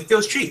 It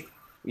feels cheap.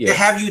 Yeah. To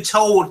have you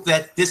told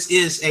that this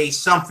is a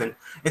something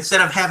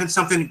instead of having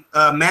something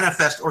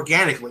manifest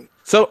organically.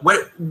 So,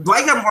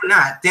 like him or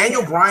not,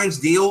 Daniel Bryan's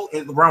deal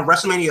around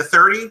WrestleMania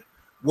 30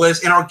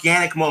 was an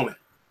organic moment.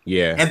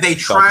 Yeah. And they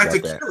tried to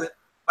kill it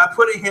by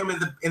putting him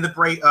in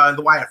the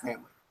Wyatt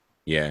family.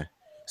 Yeah.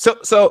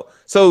 So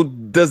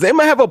does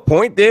Emma have a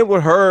point then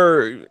with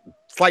her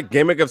slight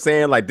gimmick of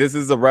saying like this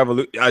is a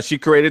revolution? She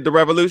created the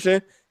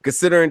revolution,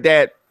 considering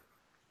that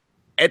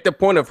at the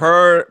point of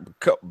her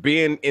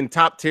being in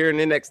top tier in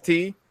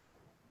NXT,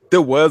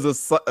 there was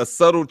a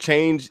subtle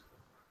change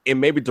in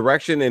maybe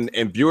direction and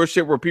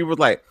viewership where people were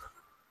like,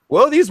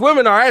 well, these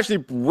women are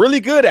actually really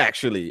good,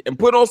 actually, and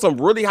put on some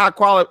really high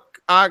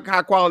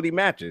quality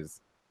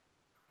matches.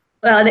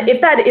 Well,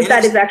 if that is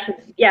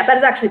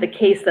actually the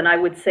case, then I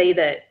would say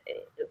that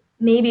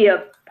maybe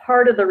a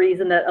part of the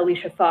reason that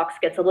Alicia Fox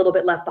gets a little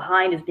bit left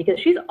behind is because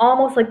she's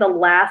almost like the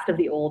last of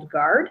the old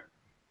guard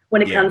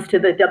when it comes to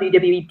the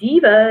WWE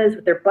divas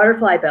with their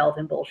butterfly belt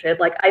and bullshit.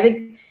 Like, I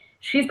think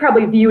she's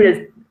probably viewed as,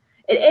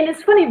 and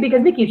it's funny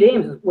because Mickie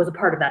James was a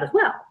part of that as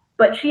well,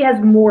 but she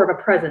has more of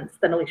a presence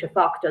than Alicia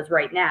Fox does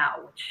right now,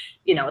 which,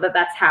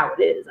 that's how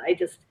it is.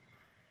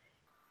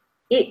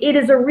 It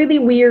is a really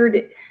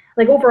weird,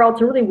 like, overall, it's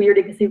a really weird,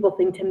 inconceivable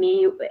thing to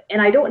me,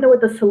 and I don't know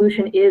what the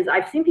solution is.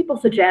 I've seen people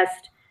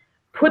suggest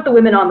put the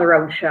women on their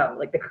own show,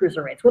 like the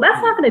Cruiserweights. Well,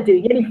 that's not going to do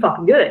you any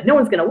fucking good. No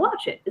one's going to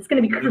watch it. It's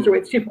going to be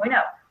Cruiserweights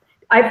 2.0.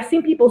 I've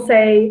seen people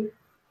say,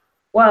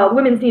 well,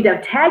 women's need to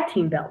have tag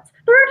team belts.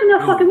 There aren't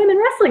enough fucking women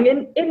wrestling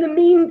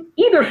in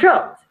either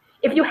shows.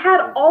 If you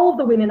had all of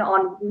the women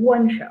on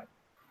one show,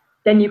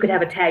 then you could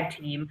have a tag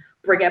team,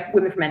 bring up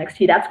women from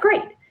NXT. That's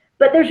great.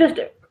 But there's just,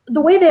 the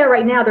way they are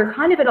right now, they're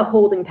kind of in a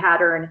holding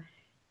pattern,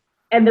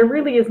 and there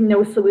really is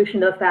no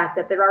solution to the fact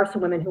that there are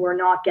some women who are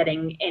not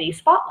getting any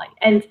spotlight.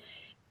 And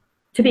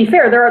to be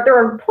fair, there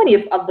are plenty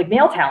of like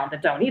male talent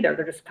that don't either.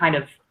 They're just kind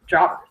of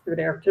jobbers. They're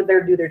there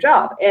to do their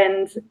job.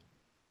 And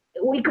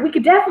we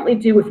could definitely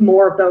do with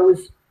more of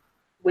those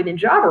women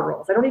jobber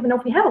roles. I don't even know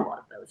if we have a lot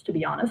of those, to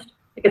be honest.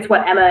 Like, it's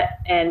what Emma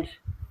and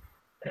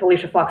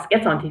Alicia Fox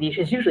gets on TV.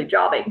 She's usually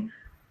jobbing.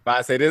 But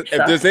I say this: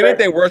 if there's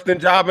anything worse than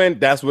jobbing,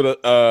 that's what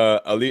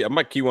I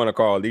might keep want to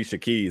call Alicia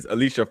Keys.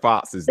 Alicia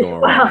Fox is doing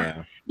right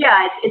now.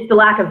 Yeah, it's the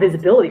lack of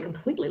visibility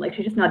completely. Like,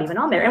 she's just not even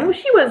on there. And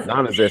she was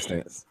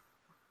non-existence.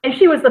 And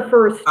she was the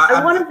first.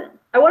 I want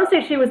to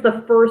say she was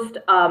the first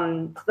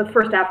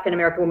African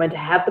American woman to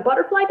have the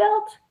butterfly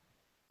belt.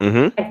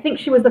 Mm-hmm. I think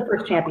she was the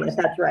first champion, if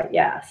that's right.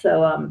 Yeah.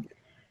 So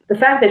the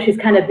fact that she's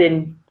kind of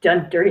been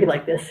done dirty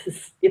like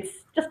this it's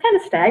just kind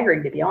of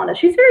staggering, to be honest.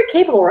 She's a very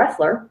capable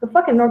wrestler. The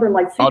fucking Northern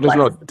Lights. Oh,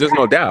 there's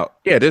no doubt.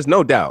 Yeah, there's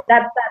no doubt.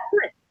 That's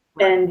it.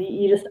 And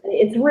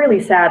it's really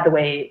sad the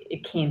way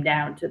it came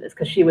down to this,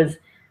 because she was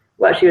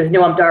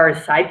Noam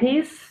Dar's side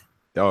piece.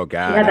 Oh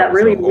God! She had that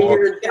really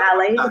weird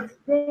ballet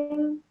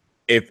thing.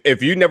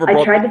 If you never,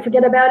 I tried to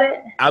forget about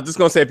it. I was just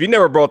gonna say, if you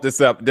never brought this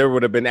up, there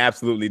would have been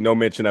absolutely no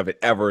mention of it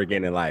ever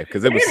again in life,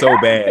 because it was so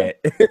bad,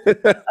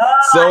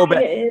 so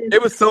bad.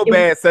 It was so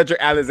bad.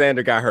 Cedric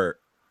Alexander got hurt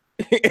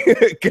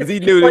because he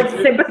knew like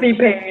sympathy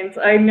pains.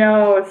 I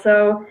know.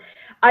 So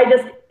I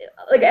just,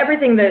 like,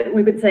 everything that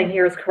we've been saying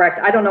here is correct.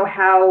 I don't know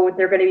how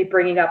they're going to be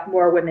bringing up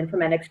more women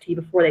from NXT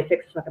before they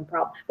fix this fucking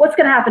problem. What's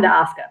going to happen to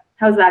Asuka?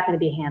 How's that going to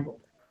be handled?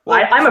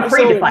 Well, I'm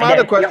afraid to find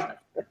out.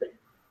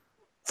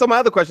 So my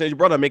other question is, you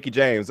brought up Mickie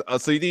James.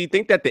 So do you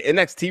think that the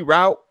NXT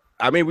route,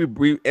 I mean,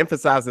 we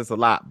emphasize this a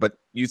lot, but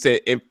you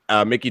said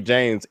Mickie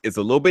James is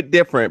a little bit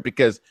different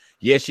because,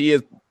 yes, she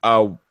is,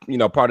 part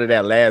of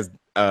that last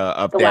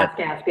last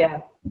gasp,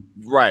 yeah.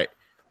 Right.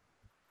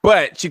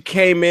 But she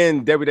came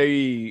in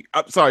WWE,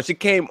 she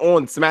came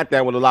on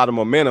SmackDown with a lot of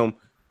momentum.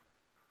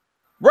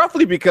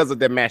 roughly because of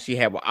the match she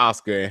had with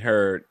Asuka and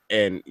her,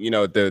 and you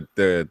know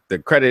the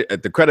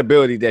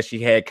credibility that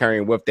she had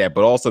carrying with that,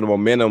 but also the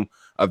momentum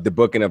of the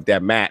booking of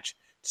that match.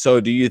 So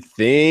do you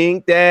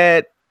think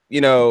that,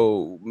 you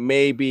know,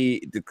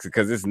 maybe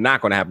because it's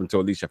not going to happen to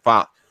Alicia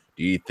Fox,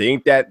 do you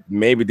think that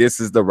maybe this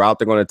is the route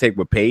they're going to take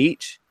with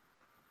Paige?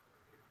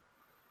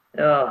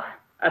 I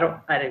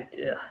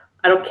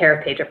don't care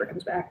if Paige ever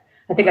comes back.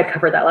 I think I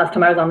covered that last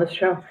time I was on this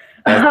show.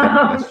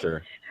 That's true.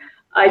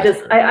 I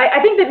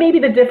think that maybe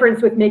the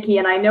difference with Mickie,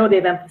 and I know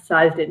they've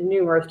emphasized it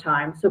numerous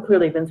times, so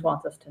clearly Vince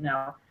wants us to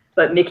know,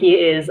 but Mickie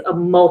is a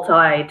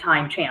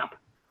multi-time champ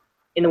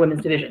in the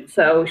women's division.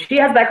 So she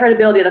has that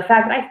credibility of the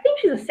fact that I think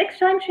she's a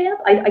 6-time champ.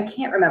 I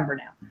can't remember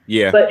now.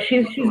 Yeah. But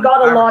she's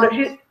got a lot of,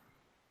 she's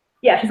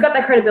got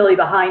that credibility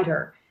behind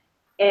her.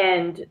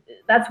 And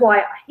that's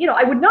why, you know,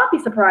 I would not be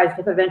surprised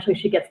if eventually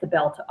she gets the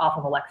belt off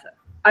of Alexa.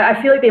 I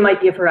feel like they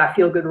might give her a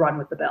feel-good run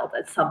with the belt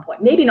at some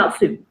point. Maybe not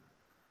soon,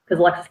 because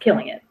Alexa's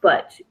killing it.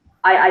 But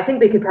I think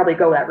they could probably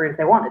go that route if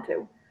they wanted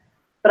to.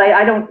 But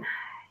I don't,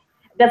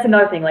 that's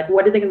another thing. Like,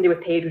 what are they going to do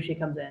with Paige when she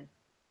comes in?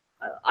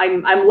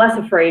 I'm less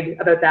afraid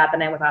about that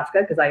than I am with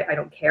Asuka, because I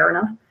don't care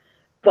enough.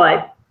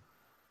 But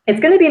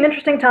it's going to be an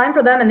interesting time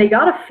for them, and they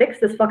got to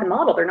fix this fucking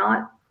model. They're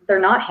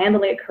not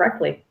handling it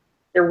correctly.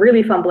 They're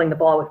really fumbling the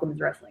ball with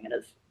women's wrestling. It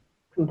is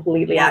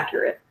completely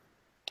accurate.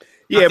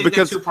 Yeah,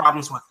 because two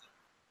problems with it.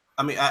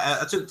 I mean,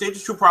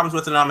 there's two problems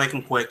with it, and I'll make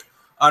them quick.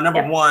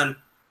 Number one,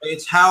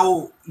 it's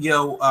how, you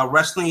know,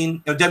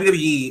 wrestling, you know,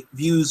 WWE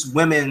views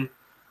women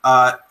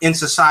in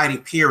society,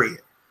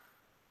 period.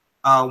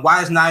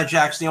 Why is Nia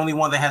Jax the only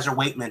one that has her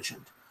weight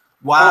mentioned?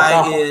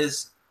 Why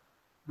is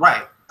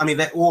right? I mean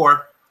that,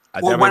 or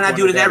why not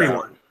do it to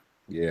everyone?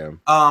 Yeah.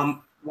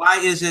 Why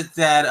is it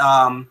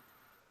that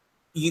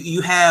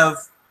you have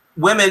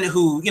women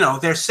who, you know,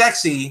 they're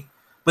sexy,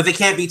 but they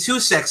can't be too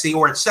sexy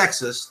or it's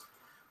sexist.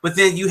 But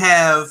then you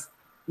have,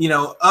 you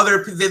know,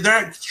 they're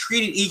not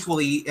treated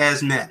equally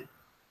as men.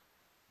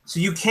 So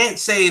you can't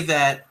say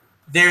that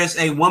there's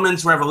a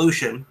woman's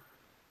revolution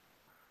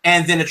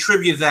and then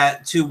attribute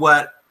that to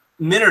what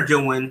men are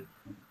doing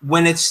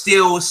when it's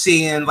still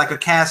seeing like a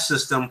caste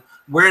system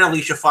where an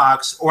Alicia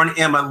Fox or an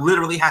Emma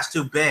literally has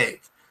to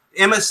beg.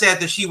 Emma said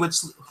that she would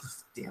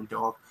damn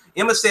dog.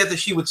 Emma said that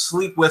she would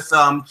sleep with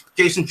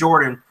Jason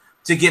Jordan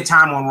to get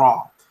time on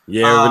Raw.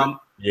 Yeah,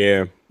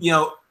 yeah. You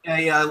know,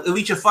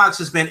 Alicia Fox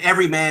has been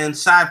every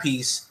man's side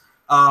piece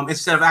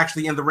instead of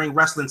actually in the ring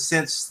wrestling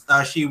since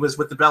she was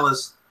with the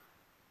Bellas.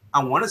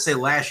 I want to say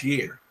last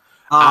year.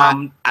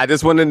 I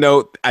just want to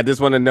note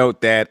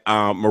that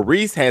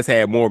Maurice has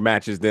had more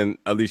matches than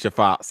Alicia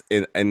Fox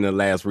in the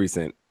last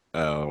recent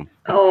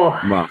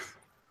month.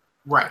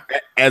 Right.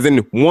 As in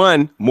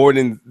one more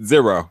than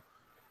 0.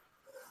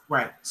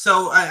 Right.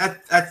 So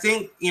I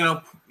think, you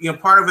know,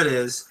 part of it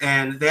is,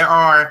 and there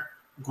are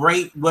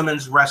great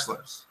women's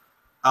wrestlers,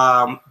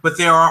 but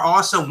there are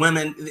also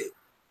women.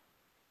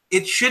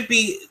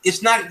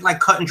 It's not like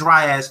cut and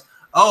dry as,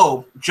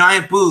 oh,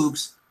 giant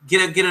boobs,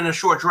 get in a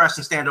short dress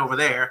and stand over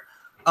there.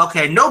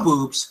 Okay, no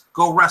boobs,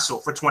 go wrestle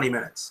for 20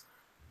 minutes.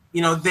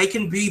 You know, they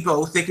can be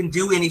both. They can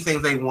do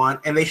anything they want,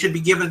 and they should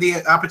be given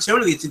the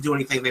opportunity to do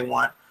anything they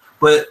want.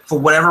 But for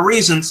whatever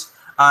reasons,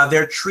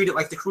 they're treated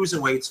like the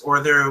cruiserweights,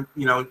 or they're,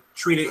 you know,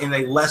 treated in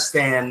a less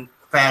than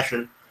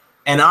fashion.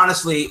 And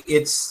honestly,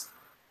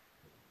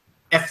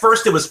 at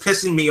first it was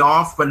pissing me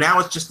off, but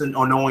now it's just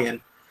annoying.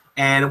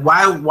 And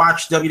why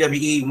watch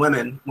WWE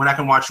women when I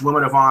can watch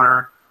Women of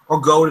Honor, or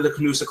go to the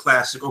Canusa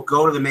Classic, or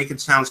go to the Macon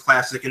Towns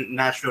Classic in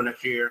Nashville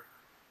next year,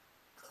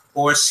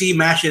 or see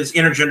matches,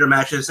 intergender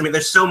matches. I mean,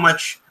 there's so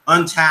much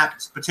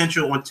untapped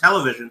potential on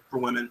television for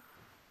women,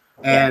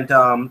 and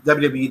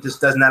WWE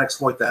just does not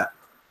exploit that.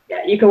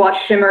 Yeah, you can watch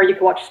Shimmer, you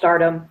can watch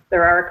Stardom.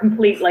 There are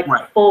complete,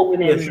 full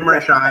women. Yeah, Shimmer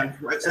and Shine.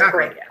 Right, exactly.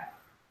 Great, yeah.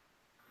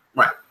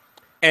 Right.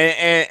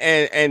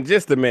 And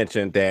just to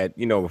mention that,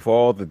 you know, with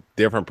all the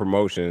different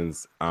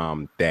promotions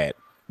that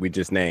we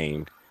just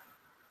named,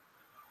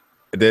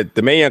 the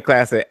Mae Young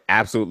Classic,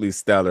 absolutely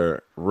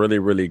stellar, really,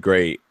 really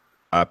great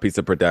piece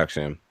of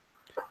production.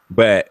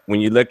 But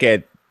when you look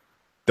at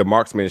the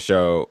Marksman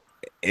show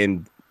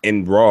in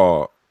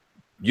Raw,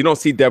 you don't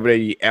see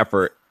WWE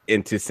effort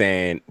into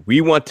saying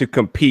we want to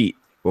compete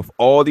with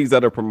all these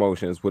other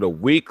promotions with a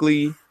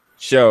weekly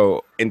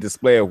show and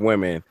display of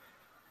women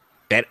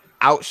that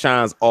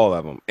outshines all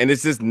of them. And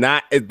it's just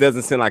not, it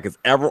doesn't seem like it's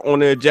ever on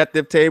the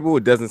objective table.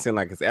 It doesn't seem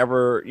like it's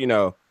ever, you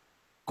know,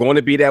 going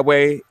to be that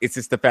way. It's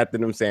just the fact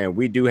that I'm saying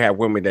we do have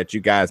women that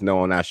you guys know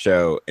on our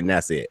show, and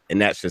that's it.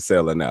 And that should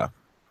sell enough.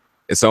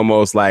 It's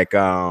almost like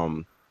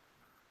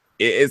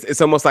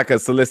it's almost like a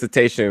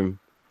solicitation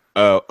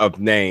of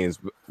names,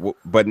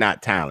 but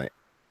not talent.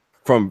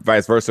 From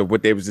vice versa,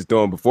 what they was just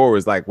doing before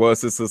was like, well,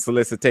 it's just a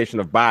solicitation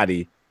of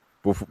body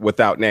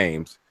without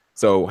names.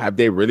 So have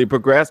they really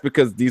progressed?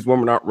 Because these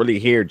women aren't really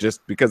here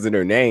just because of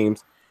their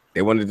names.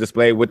 They want to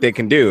display what they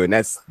can do, and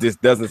this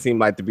doesn't seem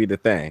like to be the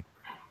thing.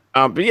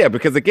 But yeah,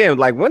 because again,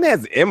 like, when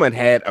has Emma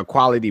had a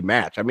quality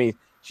match? I mean,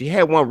 she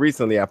had one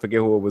recently. I forget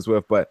who it was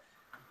with, but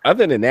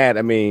other than that,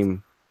 I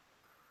mean,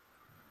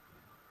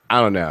 I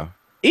don't know.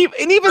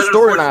 Even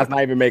storylines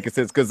not even making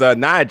sense because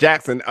Nia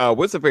Jackson,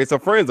 what's her face? Her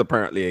friends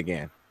apparently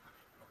again.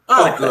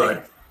 Oh,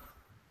 good.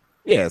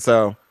 Yeah.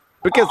 So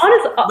because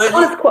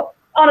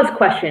honest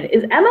question: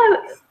 is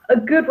Emma a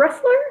good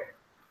wrestler?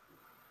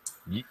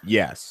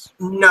 Yes.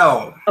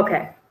 No.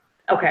 Okay.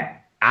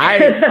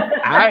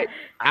 I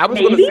was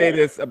going to say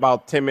this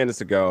about 10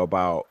 minutes ago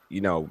about,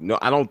 no,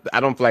 I don't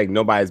feel like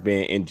nobody's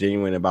being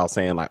ingenuine about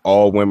saying like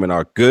all women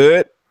are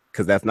good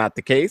because that's not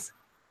the case.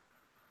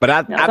 But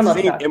I've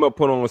seen Emma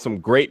put on some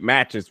great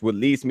matches, which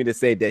leads me to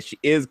say that she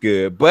is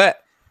good.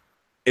 But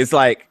it's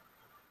like,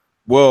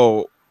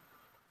 well,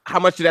 how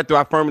much of that do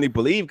I firmly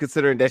believe,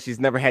 considering that she's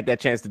never had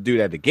that chance to do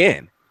that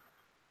again?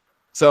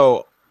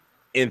 So,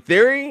 in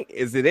theory,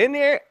 is it in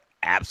there?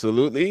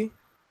 Absolutely.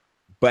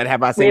 But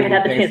have I seen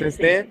anything since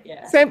then?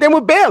 Yeah. Same thing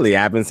with Bayley.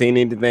 I haven't seen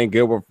anything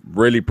good with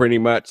really pretty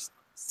much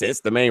since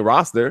the main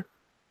roster.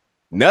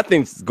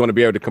 Nothing's going to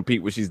be able to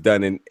compete with she's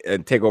done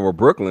and take over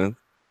Brooklyn.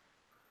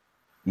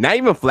 Not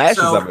even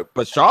flashes of it.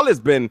 But Charlotte's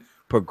been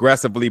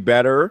progressively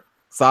better.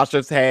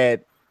 Sasha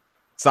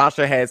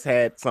has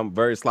had some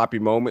very sloppy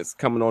moments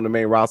coming on the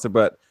main roster,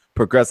 but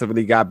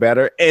progressively got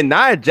better. And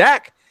Nia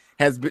Jax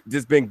has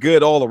just been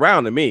good all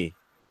around to me.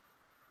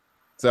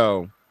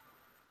 So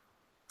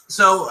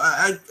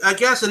I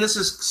guess, and this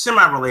is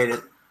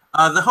semi-related,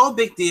 the whole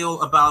big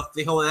deal about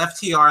the whole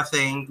FTR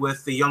thing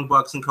with the Young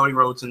Bucks and Cody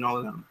Rhodes and all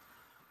of them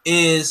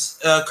is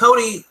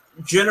Cody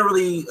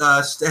generally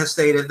has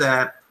stated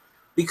that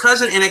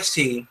because in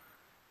NXT,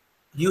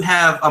 you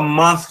have a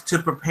month to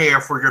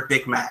prepare for your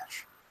big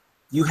match.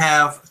 You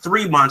have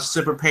 3 months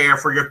to prepare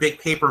for your big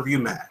pay-per-view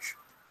match.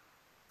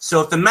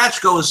 So if the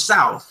match goes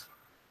south,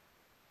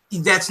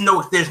 there's no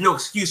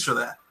excuse for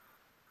that.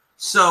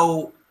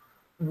 So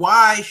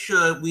why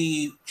should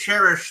we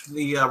cherish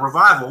the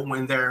Revival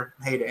when they're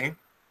heyday,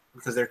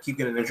 because they're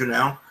keeping it injured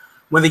now,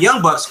 when the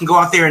Young Bucks can go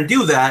out there and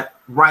do that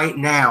right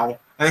now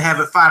and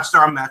have a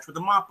 5-star match with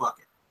the Mop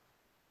Bucket?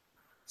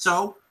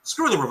 So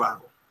screw the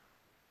Revival.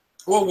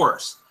 Or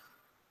worse.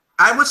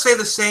 I would say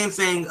the same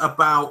thing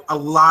about a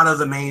lot of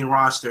the main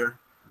roster,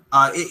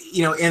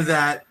 in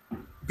that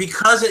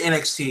because of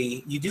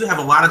NXT, you do have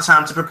a lot of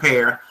time to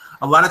prepare,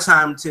 a lot of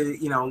time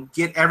to,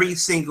 get every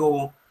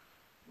single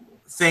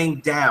thing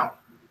down.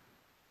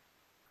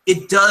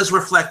 It does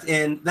reflect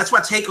in, that's why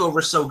TakeOver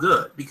is so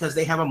good, because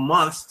they have a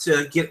month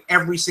to get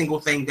every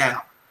single thing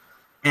down.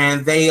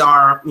 And they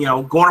are,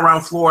 going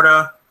around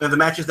Florida, the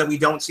matches that we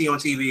don't see on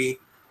TV,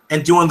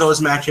 and doing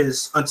those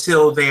matches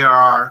until they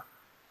are,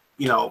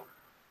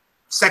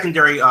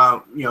 secondary,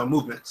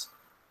 movements.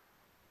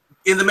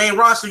 In the main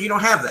roster, you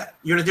don't have that.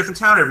 You're in a different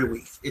town every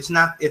week. It's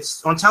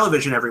on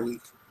television every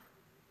week.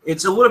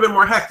 It's a little bit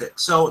more hectic.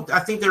 So I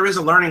think there is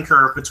a learning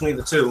curve between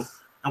the two.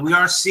 And we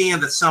are seeing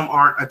that some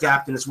aren't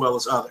adapting as well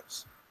as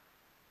others.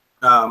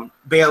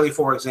 Bayley,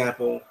 for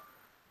example,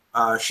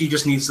 she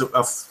just needs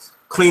a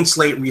clean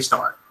slate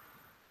restart.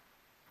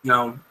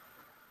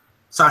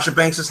 Sasha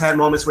Banks has had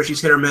moments where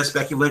she's hit or miss.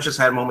 Becky Lynch has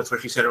had moments where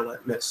she's hit or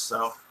miss.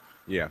 So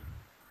yeah,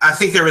 I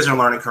think there is a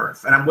learning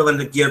curve, and I'm willing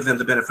to give them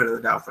the benefit of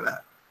the doubt for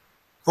that.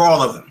 For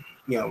all of them,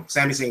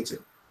 Sami Zayn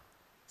too.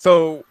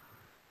 So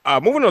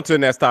moving on to the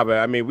next topic.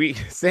 I mean,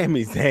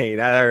 Sami Zayn.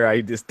 I heard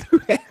he just threw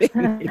that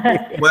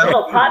in.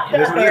 Well, hot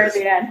shot there at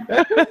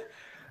the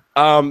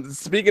end.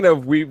 Speaking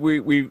of, we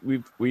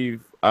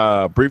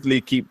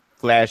briefly keep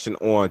flashing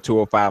on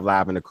 205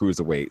 Live and the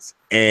Cruiserweights,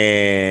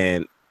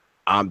 and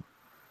I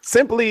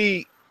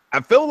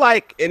feel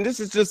like, and this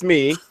is just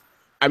me,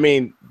 I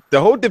mean, the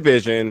whole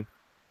division,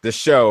 the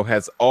show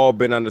has all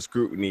been under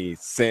scrutiny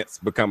since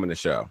becoming the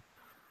show.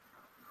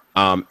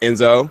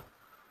 Enzo,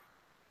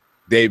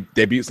 they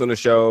debuts on the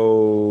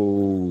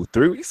show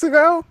 3 weeks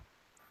ago.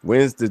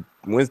 Wins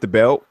the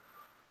belt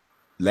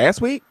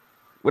last week,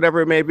 whatever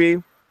it may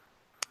be.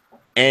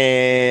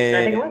 And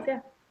I think it was, yeah.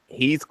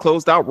 He's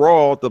closed out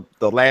Raw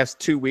the last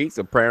 2 weeks.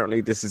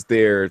 Apparently, this is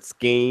their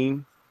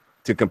scheme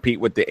to compete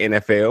with the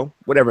NFL,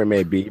 whatever it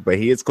may be. But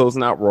he is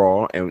closing out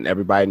Raw, and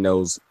everybody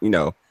knows,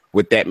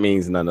 what that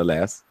means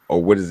nonetheless,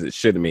 or what does it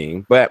should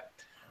mean. But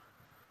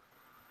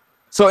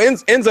so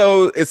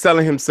Enzo is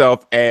selling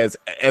himself as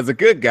a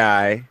good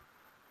guy,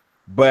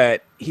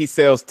 but he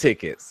sells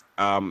tickets.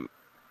 And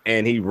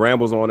he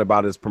rambles on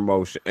about his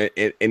promotion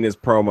in his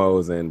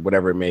promos and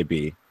whatever it may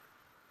be.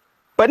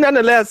 But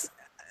nonetheless,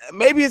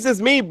 maybe it's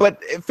just me, but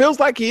it feels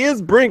like he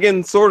is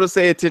bringing sort of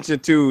attention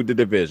to the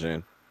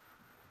division.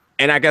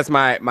 And I guess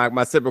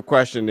my simple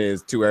question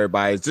is to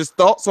everybody is just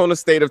thoughts on the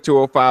state of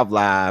 205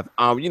 Live.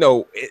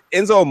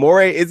 Enzo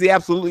Amore, is he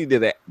absolutely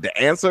the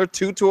answer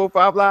to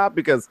 205 Live?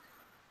 Because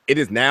it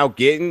is now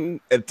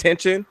getting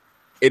attention.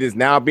 It is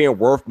now being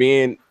worth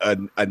being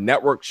a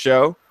network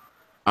show.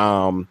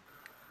 And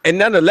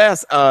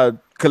nonetheless,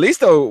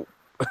 Kalisto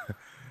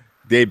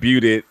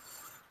debuted it,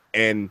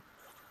 and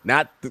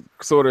not to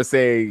sort of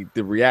say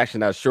the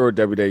reaction I'm sure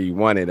WWE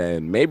wanted,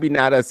 and maybe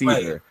not us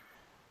either.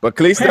 But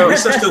Kalisto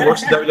Kalisto still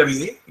works in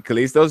WWE.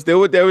 Kalisto's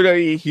still with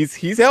WWE.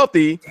 He's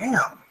healthy. Damn.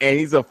 And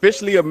he's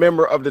officially a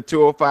member of the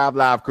 205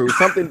 Live crew.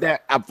 Something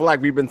that I feel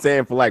like we've been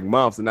saying for like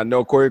months, and I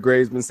know Corey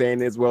Graves been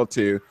saying it as well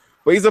too.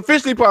 But he's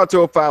officially part of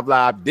 205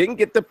 Live. Didn't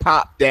get the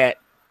pop that.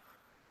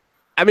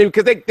 I mean,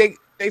 because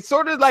they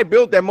sort of like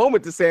built that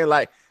moment to saying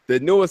like the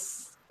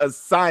newest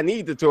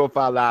assignee to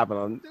 205 Live,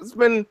 and it's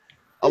been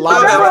a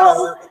lot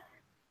of.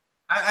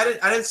 I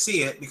didn't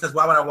see it because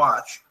why would I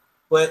watch?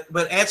 But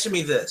answer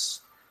me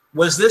this: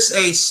 was this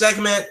a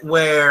segment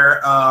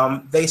where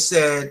they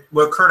said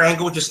where Kurt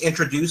Angle just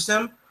introduced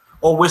him,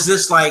 or was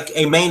this like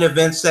a main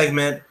event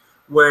segment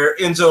where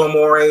Enzo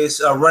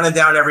Amore's running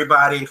down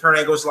everybody and Kurt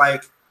Angle's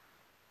like,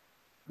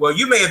 well,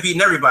 you may have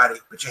beaten everybody,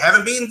 but you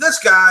haven't beaten this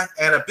guy,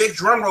 and a big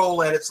drum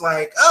roll, and it's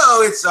like,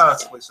 oh, it's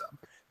Kalisto.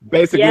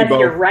 Basically, yes,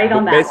 both. you're right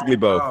on that. Basically, one.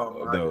 both.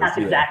 Oh, of those. That's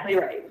exactly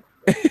right.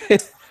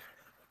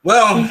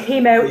 Well, He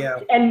came out,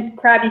 and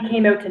Krabby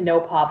came out to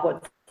no pop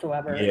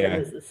whatsoever. Yeah. It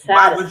was the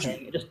Why would saddest you?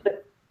 thing. Just,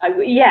 I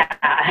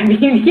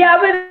mean, yeah,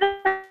 but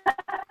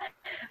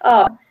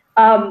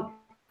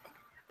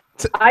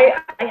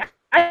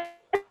I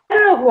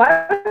don't know who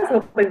I was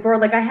hoping for.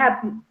 Like, I had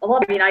a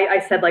lot. I mean, I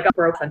said like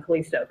broke on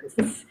Kalisto because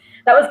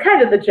that was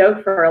kind of the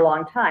joke for a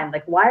long time.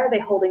 Like, why are they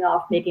holding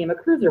off making him a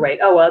cruiserweight?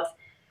 Oh well,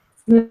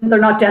 they're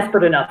not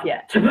desperate enough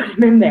yet to put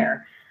him in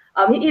there.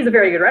 He's a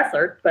very good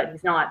wrestler, but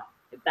he's not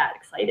that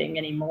exciting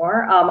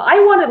anymore. I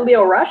wanted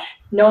Leo Rush.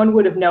 No one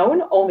would have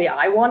known. Only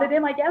I wanted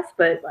him, I guess.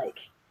 But like,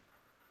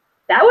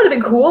 that would have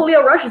been cool.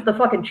 Leo Rush is the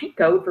fucking cheat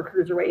code for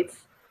cruiserweights,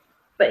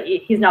 but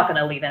he's not going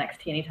to leave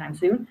NXT anytime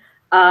soon.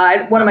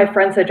 One of my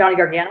friends said Johnny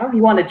Gargano.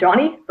 He wanted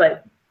Johnny,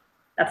 but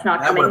that's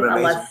not coming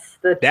unless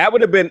that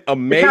would have been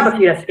amazing. The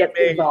feud has to get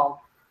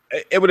resolved.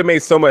 It would have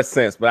made so much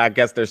sense, but I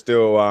guess they're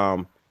still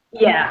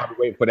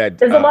waiting for that.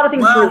 There's a lot of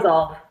things to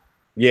resolve.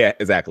 Yeah,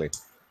 exactly.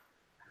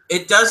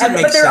 It doesn't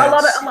make but there sense.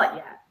 are a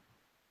lot.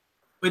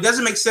 It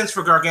doesn't make sense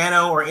for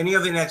Gargano or any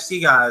of the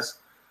NXT guys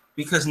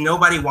because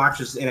nobody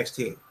watches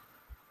NXT.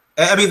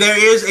 I mean, there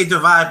is a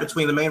divide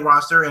between the main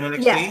roster and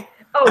NXT. Yeah.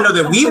 Oh, I know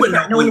that we would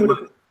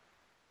know.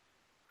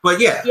 But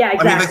yeah,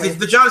 exactly. I mean, like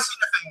the John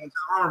Cena fans,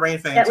 the Roman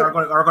Reigns fans are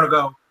going to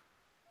go,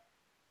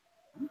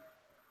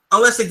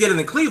 unless they did it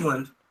in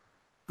Cleveland.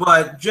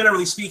 But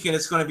generally speaking,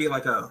 it's going to be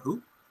like a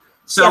who.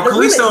 So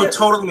Kalisto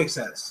totally makes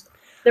sense.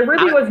 There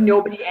really was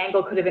nobody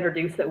Angle could have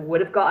introduced that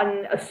would have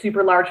gotten a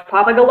super large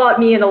pop. Like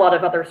me and a lot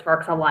of other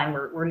Sparks Online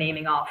were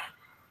naming off.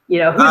 You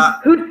know,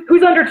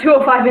 who's under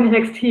 205 in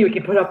NXT we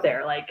can put up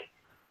there? Like,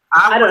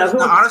 I don't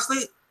know. Honestly,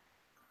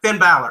 Finn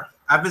Balor.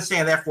 I've been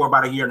saying that for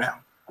about a year now.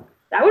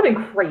 That would have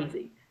been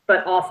crazy,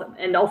 but awesome.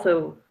 And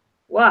also,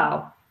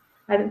 wow,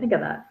 I didn't think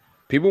of that.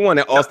 People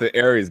wanted Austin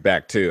Aries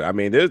back too. I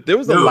mean, there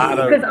was a lot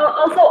of because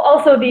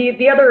also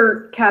the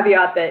other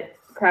caveat that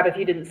Crab, if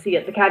you didn't see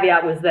it, the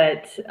caveat was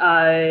that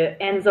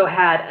Enzo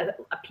had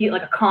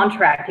a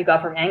contract he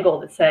got from Angle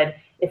that said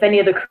if any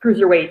of the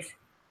cruiserweights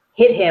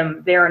hit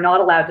him, they are not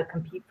allowed to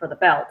compete for the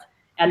belt.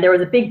 And there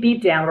was a big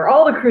beatdown where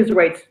all the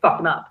cruiserweights fucked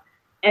him up,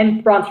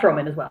 and Braun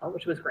Strowman as well,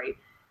 which was great.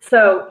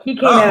 So he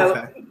came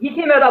out. He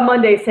came out on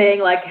Monday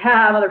saying like,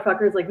 "Ha,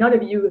 motherfuckers! Like none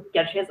of you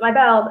get a chance at my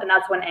belt." And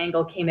that's when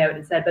Angle came out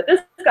and said, "But this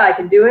guy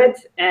can do it,"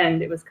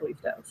 and it was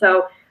Kalisto.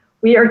 So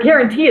we are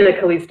guaranteed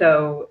a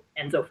Kalisto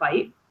Enzo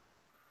fight.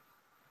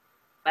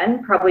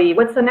 And probably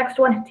what's the next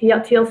one?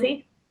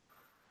 TLC.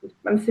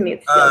 I'm assuming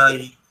it's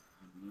TLC.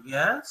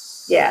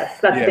 Yes.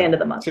 Yes, that's the end of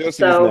the month.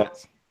 TLC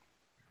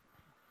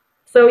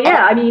so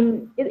yeah, I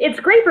mean, it's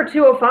great for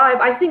 205.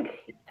 I think.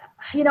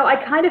 You know, I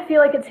kind of feel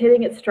like it's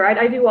hitting its stride.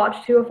 I do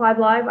watch 205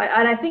 Live,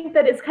 and I think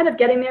that it's kind of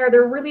getting there.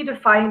 They're really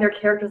defining their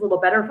characters a little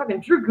better.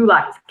 Fucking Drew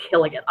Gulak is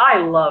killing it. I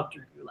love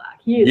Drew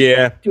Gulak. He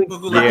is doing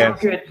a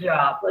good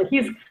job. Like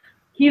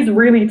he's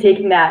really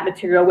taking that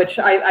material, which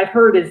I've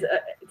heard is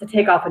to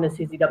take off in a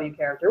CZW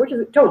character, which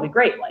is totally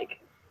great. Like,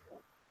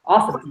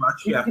 awesome. Pretty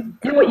much, yeah.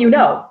 Do what you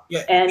know.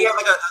 Yeah, and he had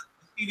like a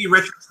Stevie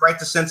Richards right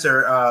to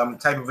censor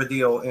type of a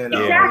deal in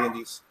the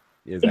Indies.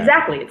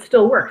 Exactly. It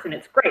still works, and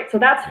it's great. So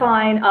that's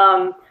fine.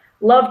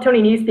 Love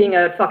Tony Nese being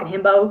a fucking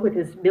himbo with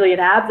his million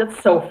abs.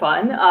 That's so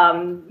fun.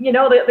 You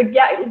know, the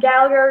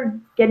Gallagher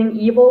getting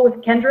evil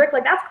with Kendrick,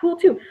 like that's cool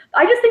too.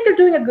 I just think they're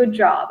doing a good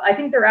job. I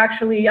think they're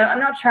actually, I'm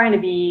not trying to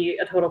be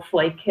a total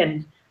flake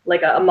and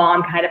like a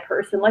mom kind of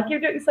person. Like, you're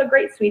doing so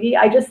great, sweetie.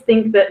 I just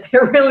think that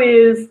there really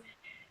is,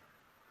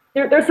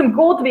 there's some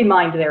gold to be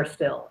mined there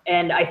still.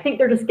 And I think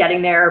they're just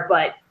getting there,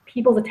 but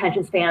people's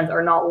attention spans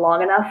are not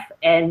long enough,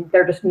 and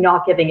they're just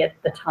not giving it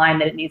the time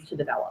that it needs to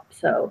develop.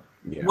 So,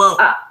 well,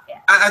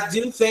 I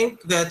do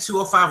think that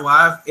 205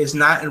 Live is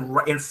not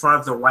in front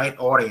of the right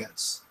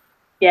audience.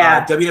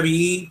 Yeah.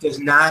 WWE does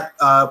not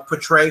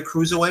portray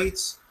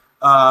cruiserweights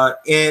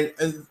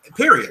in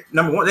period.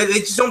 Number one, they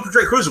just don't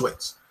portray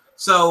cruiserweights.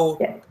 So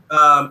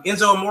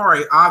Enzo Amore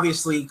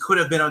obviously could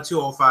have been on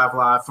 205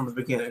 Live from the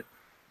beginning.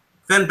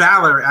 Finn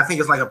Balor, I think,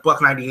 is like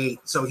 $1.98,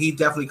 so he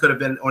definitely could have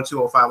been on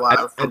 205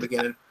 Live from the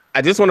beginning.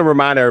 I just want to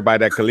remind everybody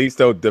that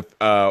Kalisto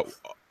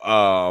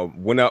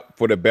went up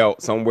for the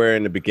belt somewhere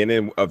in the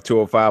beginning of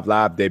 205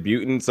 Live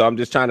debuting. So I'm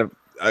just trying to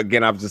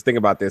again, I was just thinking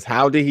about this.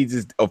 How did he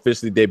just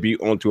officially debut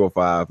on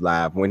 205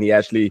 Live when he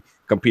actually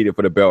competed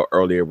for the belt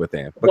earlier with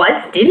them?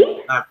 What did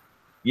he?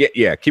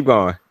 Yeah. Keep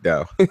going,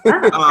 though.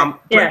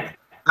 Yeah.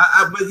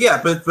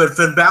 But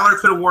Finn Balor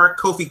could have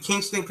worked. Kofi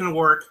Kingston can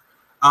work.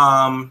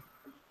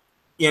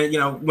 You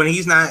know, when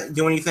he's not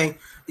doing anything,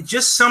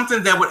 just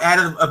something that would add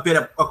a bit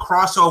of a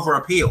crossover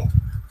appeal.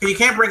 Because you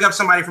can't bring up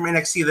somebody from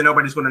NXT that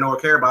nobody's going to know or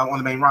care about on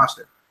the main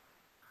roster.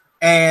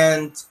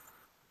 And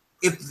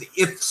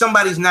if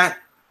somebody's not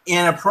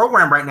in a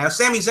program right now,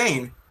 Sami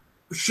Zayn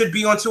should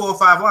be on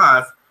 205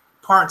 Live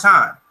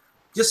part-time.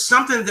 Just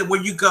something that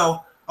where you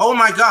go, oh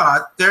my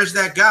God, there's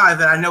that guy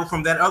that I know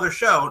from that other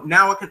show.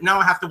 Now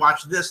I have to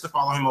watch this to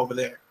follow him over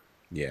there.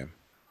 Yeah.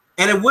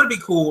 And it would be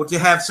cool to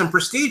have some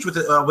prestige with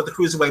the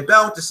Cruiserweight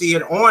belt, to see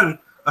it on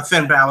a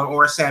Finn Balor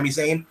or a Sami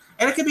Zayn.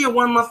 And it could be a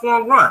 1 month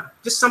long run.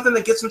 Just something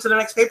that gets them to the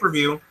next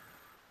pay-per-view.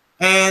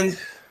 And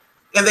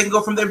they can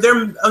go from there.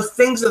 There are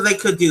things that they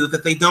could do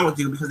that they don't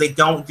do because they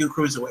don't do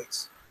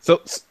cruiserweights. So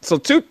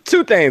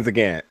two things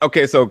again.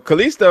 Okay, so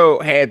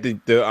Kalisto had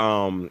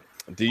the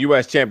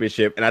U.S.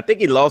 Championship, and I think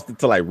he lost it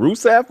to like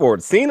Rusev or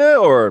Cena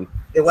or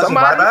it wasn't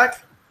buyback.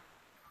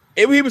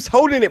 He was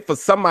holding it for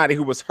somebody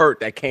who was hurt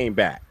that came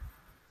back,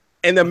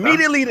 and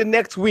immediately the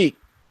next week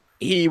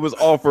he was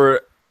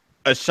offered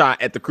a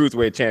shot at the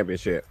Cruiserweight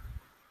Championship,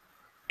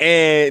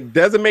 and it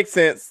doesn't make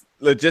sense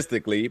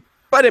logistically,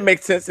 but it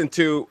makes sense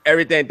into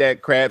everything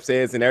that Crab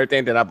says and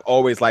everything that I've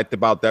always liked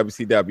about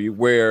WCW,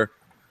 where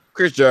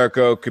Chris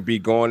Jericho could be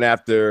going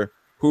after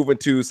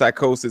Juventud,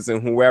 Psychosis,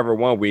 and whoever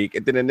one week,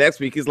 and then the next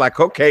week he's like,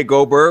 okay,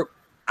 Goldberg,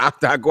 I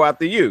go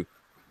after you.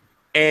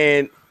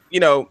 And, you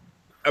know,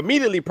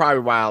 immediately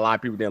probably why a lot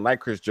of people didn't like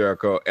Chris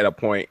Jericho at a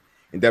point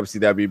in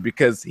WCW,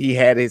 because he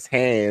had his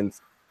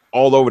hands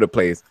all over the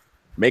place,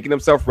 making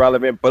himself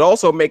relevant, but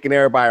also making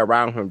everybody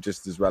around him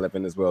just as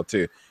relevant as well,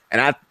 too.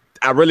 And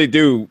I really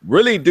do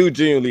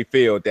genuinely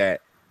feel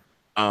that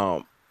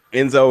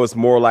Enzo is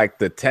more like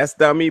the test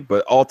dummy,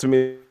 but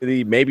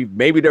ultimately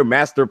maybe their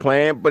master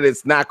plan, but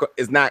it's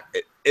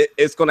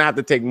going to have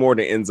to take more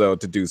than Enzo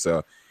to do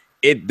so.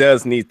 It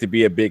does need to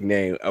be a big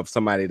name of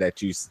somebody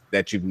that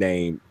you've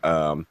named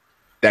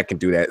that can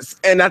do that.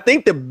 And I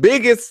think the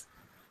biggest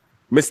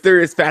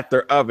mysterious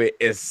factor of it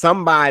is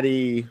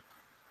somebody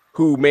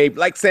who made,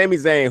 like Sami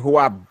Zayn, who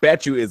I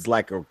bet you is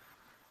like a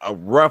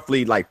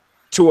roughly like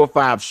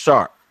 205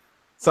 sharp.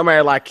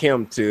 Somebody like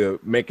him to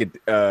make it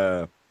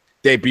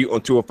debut on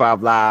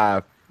 205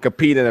 Live,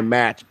 compete in a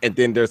match, and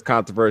then there's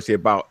controversy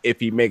about if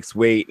he makes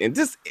weight and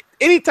just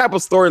any type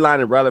of storyline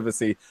and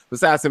relevancy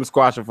besides him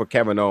squashing for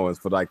Kevin Owens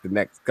for like the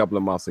next couple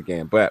of months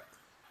again. But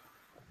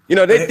you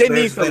know, they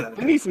need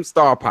some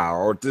star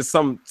power or just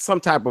some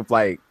type of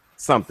like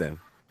something.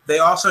 They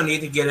also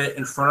need to get it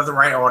in front of the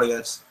right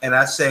audience, and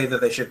I say that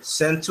they should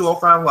send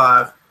 205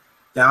 Live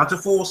down to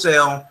Full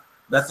Sail,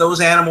 let those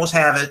animals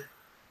have it,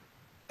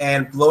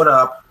 and blow it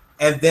up,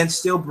 and then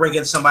still bring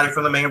in somebody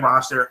from the main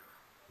roster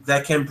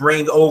that can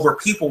bring over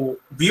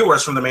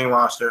viewers from the main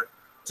roster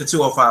to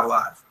 205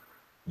 Live.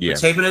 Yeah. We're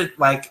taping it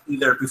like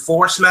either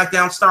before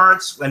SmackDown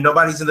starts when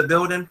nobody's in the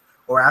building,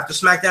 or after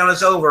SmackDown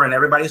is over and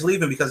everybody's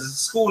leaving because it's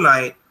a school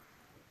night.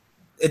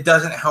 It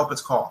doesn't help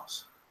its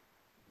cause.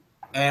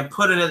 And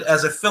putting it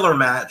as a filler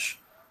match,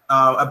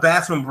 a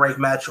bathroom break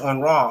match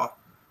on Raw,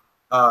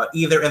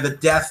 either in the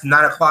death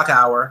 9 o'clock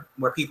hour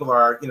where people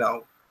are, you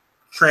know,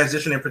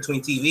 transitioning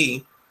between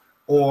TV,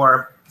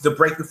 or the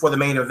break before the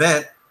main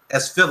event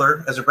as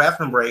filler, as a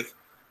bathroom break,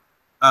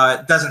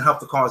 doesn't help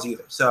the cause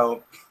either.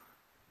 So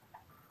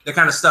they're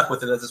kind of stuck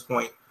with it at this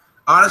point.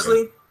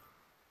 Honestly,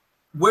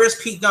 where's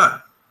Pete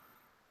Dunne?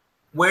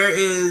 Where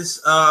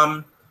is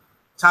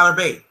Tyler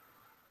Bate?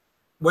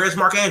 Where's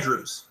Mark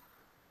Andrews?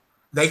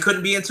 They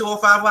couldn't be in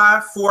 205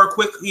 Live for a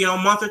quick,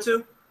 month or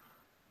two?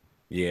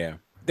 Yeah.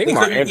 I think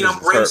Mark Andrews is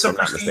hurt, if I'm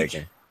not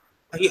mistaken.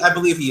 I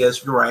believe he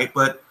is, you're right.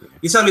 But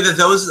you tell me that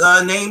those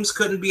names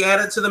couldn't be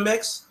added to the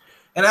mix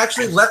and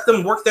actually let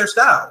them work their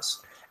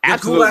styles.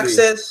 Absolutely. Gulak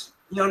says,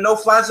 no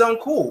fly zone,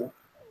 cool.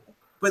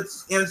 But,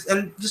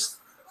 and just,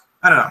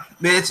 I don't know.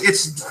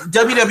 It's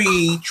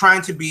WWE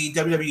trying to be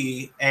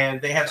WWE, and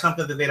they have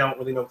something that they don't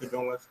really know what they're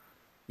doing with.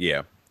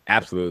 Yeah,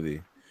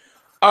 absolutely.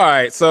 All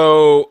right,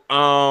 so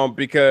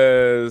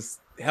because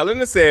Hell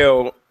in a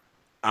Cell,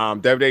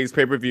 WWE's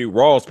pay-per-view,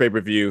 Raw's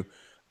pay-per-view,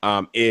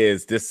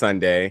 is this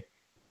Sunday.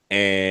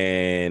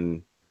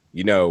 And,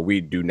 we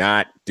do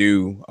not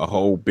do a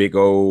whole big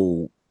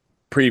old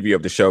preview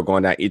of the show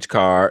going down each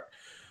card.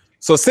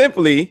 So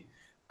simply,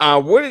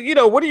 what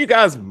are you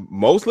guys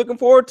most looking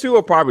forward to,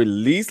 or probably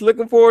least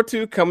looking forward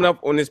to coming up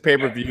on this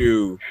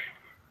pay-per-view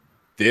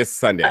this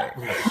Sunday?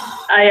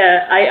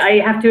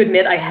 I have to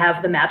admit I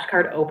have the match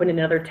card open in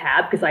another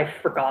tab because I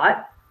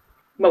forgot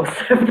most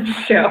of the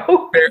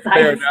show.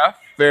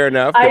 Fair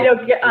enough. I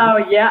don't get. Oh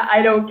yeah,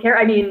 I don't care.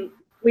 I mean,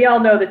 we all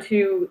know the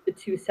two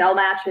cell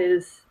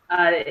matches.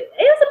 It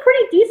was a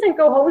pretty decent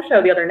go-home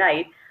show the other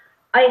night.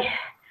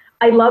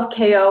 I love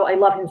KO. I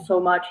love him so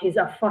much. He's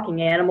a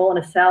fucking animal in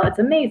a cell. It's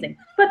amazing.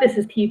 But this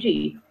is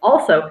PG.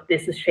 Also,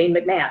 this is Shane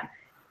McMahon.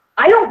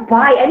 I don't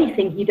buy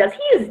anything he does.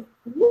 He is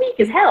weak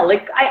as hell.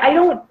 Like I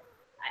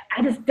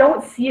just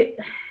don't see it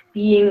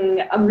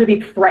being a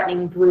really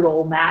threatening,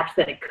 brutal match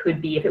that it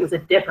could be if it was a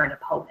different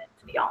opponent,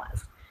 to be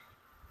honest.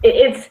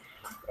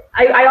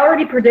 I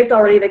already predict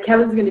that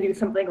Kevin's going to do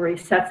something where he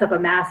sets up a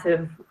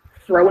massive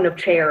throne of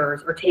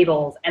chairs or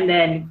tables and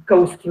then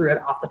goes through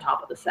it off the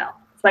top of the cell.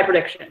 It's my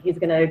prediction. He's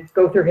going to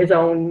go through his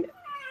own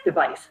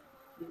device.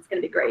 It's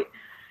going to be great.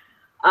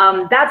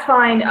 That's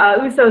fine.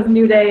 Usos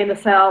New Day in the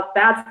cell.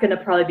 That's going to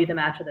probably be the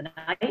match of the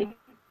night.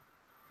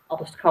 I'll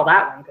just call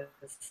that one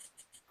because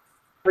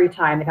every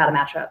time they've had a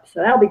matchup. So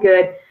that'll be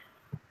good.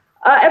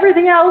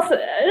 Everything else,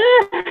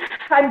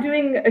 I'm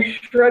doing a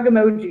shrug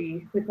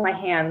emoji with my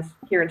hands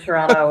here in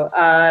Toronto.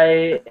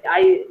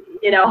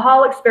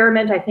 Hall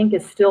experiment I think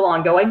is still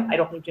ongoing. I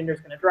don't think Jinder's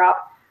going to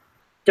drop.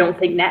 Don't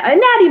think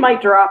Natty might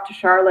drop to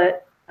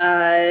Charlotte.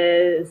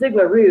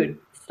 Ziggler, Rude,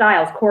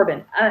 Styles,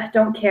 Corbin.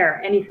 Don't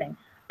care anything.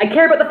 I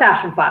care about the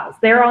Fashion Files.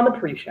 They're on the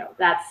pre-show.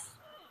 That's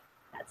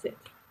it.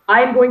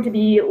 I'm going to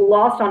be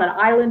lost on an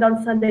island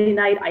on Sunday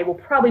night. I will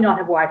probably not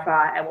have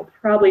Wi-Fi. I will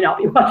probably not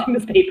be watching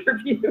this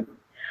pay-per-view.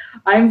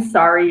 I'm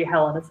sorry,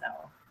 Hell in a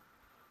Cell.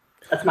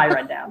 That's my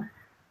rundown.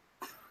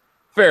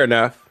 Fair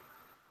enough.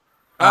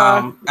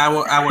 I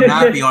will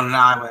not be on an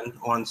island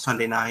on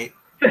Sunday night,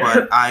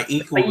 but I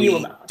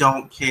equally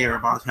don't care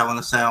about Hell in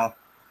a Cell.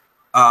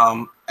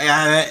 And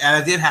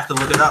I did have to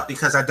look it up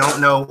because I don't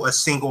know a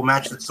single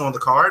match that's on the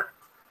card.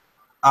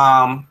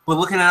 But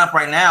looking it up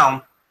right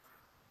now,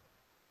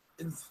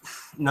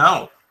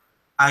 no,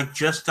 I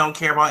just don't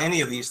care about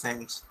any of these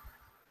things.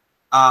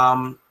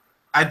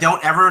 I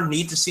don't ever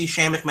need to see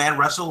Shane McMahon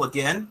wrestle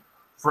again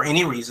for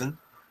any reason.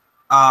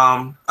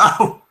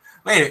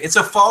 Wait, it's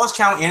a Falls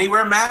Count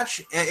Anywhere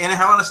match in a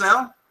Hell in a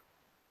Cell?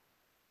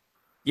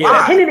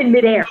 Yeah, hit him in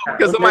midair.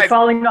 Because they're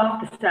falling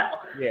off the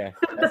cell. Yeah,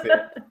 that's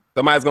it.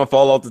 Somebody's gonna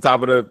fall off the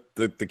top of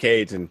the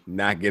cage and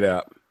not get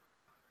up.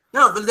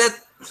 No, but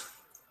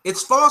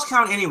it's Falls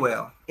Count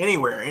Anywhere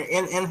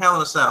in Hell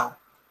in a Cell.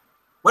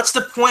 What's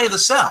the point of the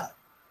cell?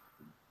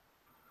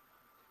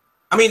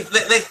 I mean,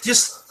 they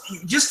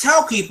just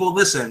tell people,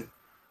 listen,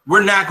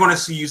 we're not going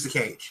to use the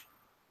cage.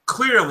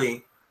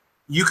 Clearly,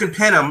 you can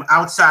pin them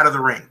outside of the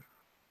ring.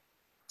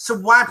 So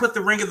why put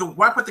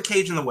the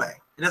cage in the way?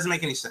 It doesn't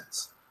make any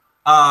sense.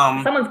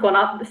 Someone's going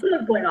off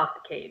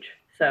the cage.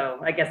 So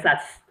I guess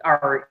that's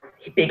our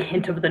big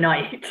hint of the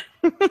night.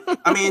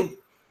 I mean,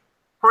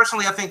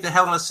 personally, I think the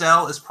Hell in a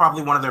Cell is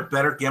probably one of their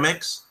better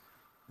gimmicks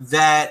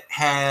that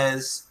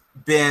has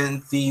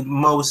been the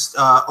most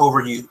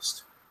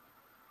overused.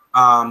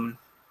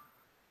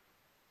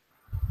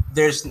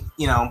 There's,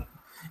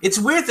 it's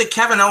weird that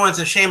Kevin Owens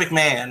and Shane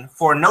McMahon,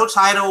 for no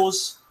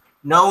titles,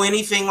 no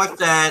anything like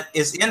that,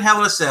 is in Hell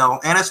in a Cell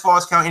and as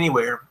Falls Count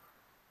Anywhere.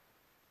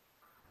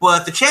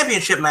 But the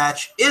championship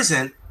match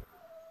isn't,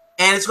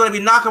 and it's going to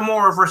be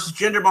Nakamura versus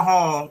Jinder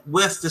Mahal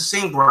with the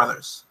Singh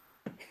brothers.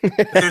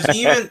 If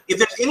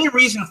there's any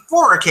reason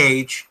for a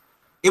cage,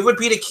 it would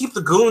be to keep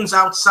the goons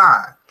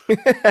outside.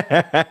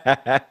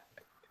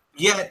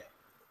 Yet,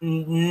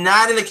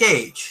 not in a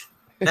cage.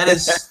 That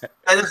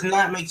does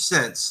not make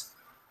sense.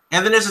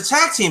 And then there's a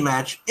tag team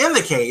match in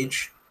the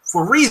cage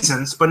for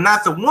reasons, but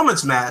not the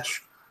women's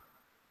match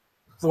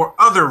for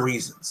other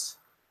reasons.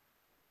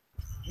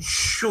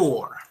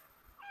 Sure.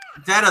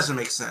 That doesn't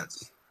make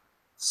sense.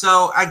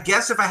 So I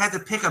guess if I had to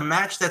pick a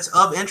match that's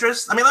of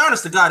interest, I mean,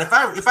 honest to God, if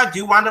I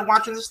do wind up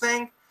watching this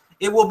thing,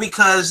 it will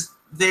because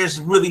there's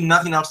really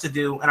nothing else to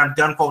do, and I'm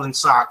done folding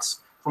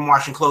socks from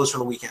washing clothes for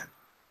the weekend.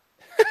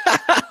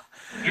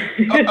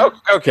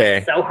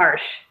 Okay. So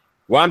harsh.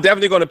 Well, I'm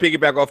definitely going to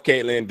piggyback off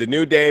Caitlin. The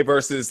New Day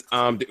versus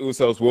the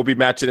Usos will be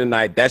matching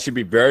tonight. That should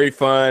be very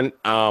fun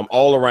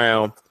all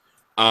around.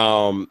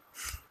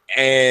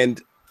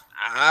 And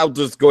I'll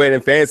just go ahead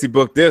and fancy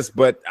book this,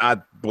 but I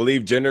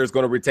believe Jinder is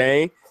going to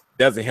retain.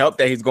 Doesn't help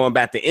that he's going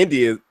back to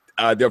India.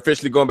 They're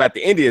officially going back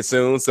to India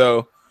soon.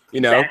 So,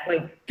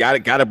 exactly.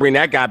 got to bring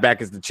that guy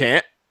back as the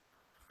champ.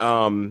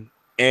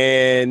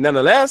 And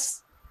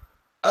nonetheless,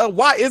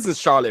 why isn't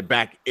Charlotte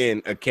back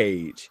in a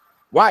cage?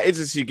 Why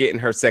isn't she getting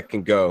her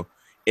second go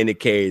in the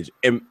cage?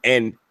 And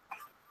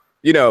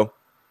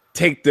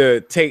take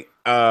the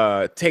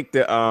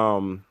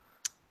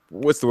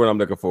what's the word I'm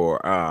looking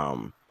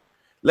for?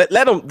 Let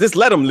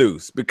them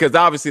loose, because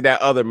obviously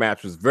that other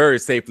match was very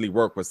safely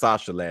worked with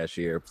Sasha last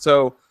year.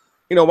 So,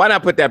 why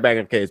not put that back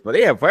in the case? But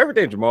yeah, for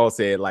everything Jamal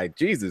said, like,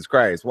 Jesus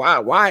Christ,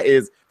 why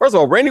is, first of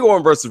all, Randy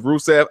Orton versus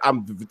Rusev,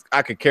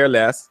 I could care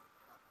less.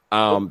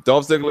 Dolph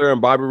Ziggler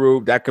and Bobby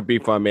Roode, that could be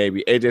fun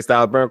maybe. AJ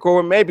Styles, Baron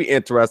Corbin, maybe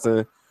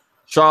interesting.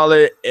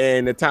 Charlotte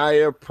and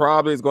Natalya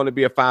probably is going to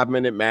be a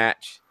 5-minute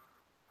match.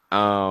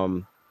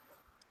 And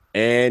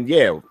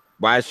yeah,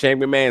 why is Shane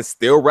McMahon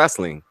still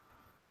wrestling?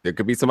 There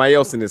could be somebody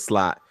else in this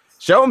slot.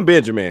 Shelton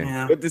Benjamin.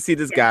 Yeah. Good to see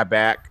this guy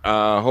back.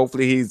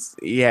 Hopefully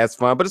he has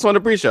fun, but it's on the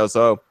pre-show,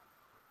 so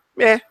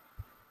yeah.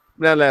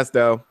 Nonetheless,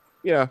 though,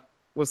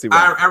 we'll see.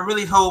 I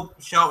really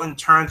hope Shelton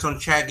turns on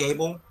Chad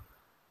Gable,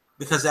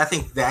 because I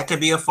think that could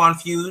be a fun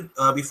feud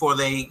before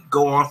they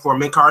go on for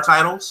mid-card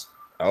titles.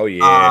 Oh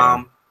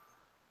yeah.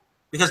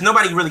 because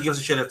nobody really gives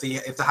a shit if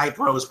the Hype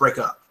Bros break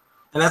up,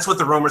 and that's what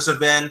the rumors have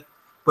been.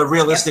 But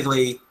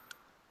realistically,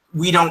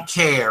 we don't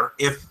care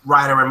if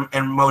Ryder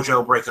and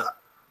Mojo break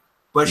up.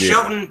 But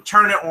Shelton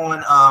turned it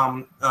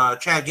on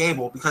Chad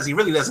Gable because he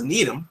really doesn't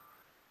need him.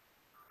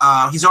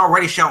 He's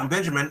already Shelton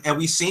Benjamin, and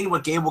we've seen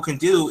what Gable can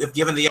do if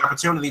given the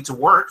opportunity to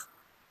work.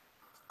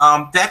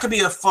 That could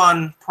be a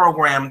fun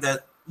program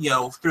that,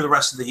 through the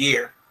rest of the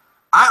year.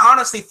 I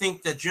honestly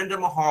think that Jinder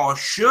Mahal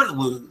should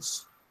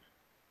lose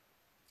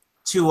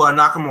to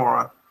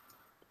Nakamura.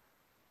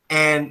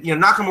 And,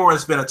 Nakamura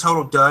has been a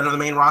total dud on the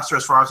main roster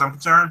as far as I'm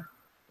concerned.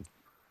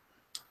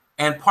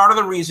 And part of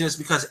the reason is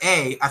because,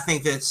 I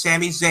think that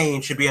Sami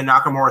Zayn should be a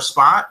Nakamura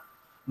spot.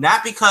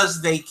 Not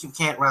because they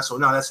can't wrestle.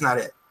 No, that's not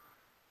it.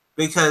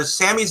 Because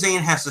Sami Zayn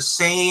has the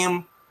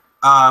same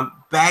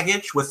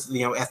baggage with,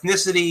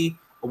 ethnicity,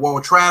 a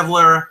world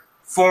traveler,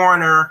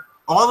 foreigner,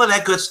 all of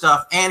that good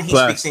stuff, and he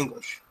speaks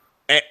English.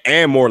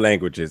 And more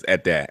languages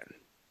at that. I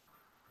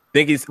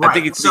think he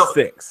speaks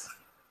 6.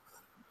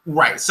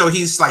 Right. So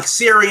he's like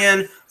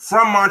Syrian,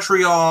 from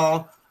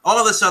Montreal,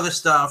 all this other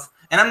stuff.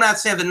 And I'm not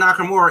saying that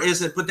Nakamura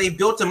isn't, but they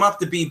built him up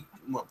to be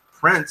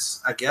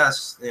Prince, I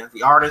guess,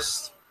 the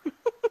artist.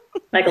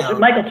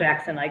 Michael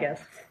Jackson, I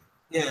guess.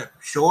 Yeah,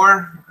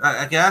 sure,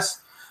 I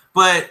guess.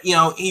 But,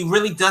 he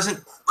really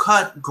doesn't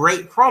cut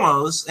great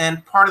promos,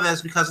 and part of that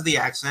is because of the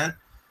accent.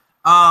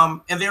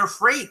 And they're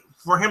afraid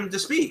for him to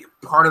speak.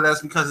 Part of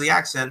that's because of the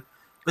accent.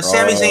 But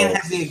Sami Zayn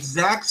has the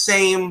exact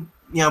same,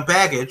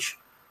 baggage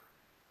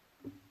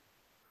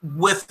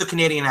with the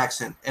Canadian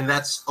accent, and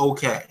that's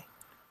okay.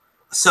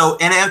 So,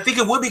 and I think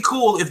it would be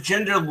cool if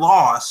Jinder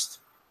lost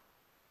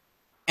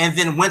and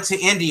then went to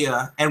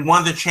India and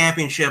won the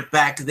championship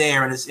back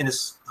there in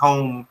his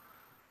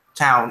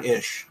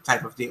hometown-ish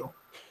type of deal.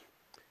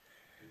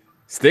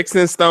 Sticks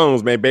and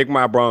stones may break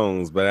my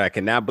bones, but I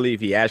cannot believe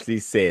he actually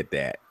said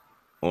that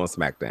on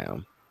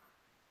SmackDown.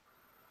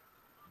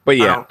 But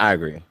yeah, I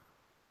agree.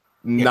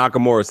 Yeah.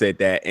 Nakamura said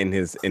that in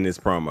his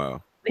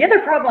promo. The other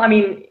problem,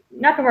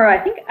 Nakamura, I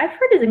think I've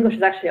heard his English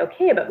is actually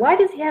okay, but why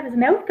does he have his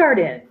mouth guard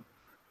in?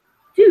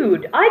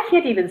 Dude, I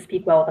can't even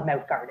speak well with a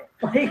mouth guard in.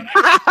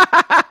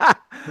 I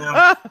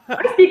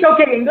speak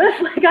okay English.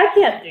 I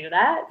can't do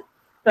that.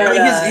 But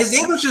his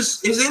English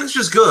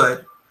is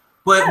good,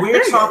 but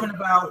we're talking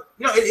about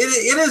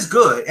it is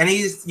good, and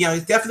he's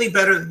he's definitely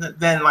better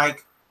than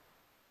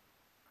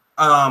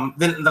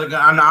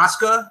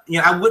Asuka.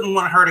 I wouldn't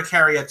want her to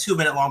carry a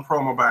 2-minute long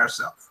promo by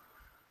herself.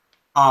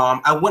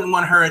 I wouldn't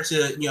want her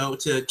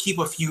to keep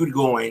a feud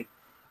going,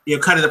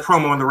 cutting the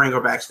promo in the ring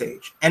or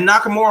backstage. And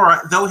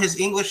Nakamura, though his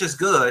English is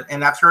good,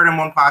 and I've heard him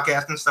on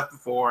podcasts and stuff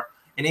before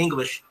in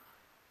English,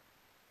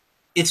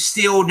 it's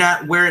still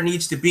not where it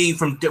needs to be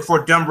for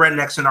dumb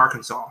rednecks in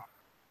Arkansas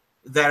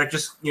that are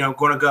just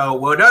going to go,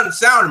 well, it doesn't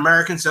sound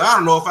American, so I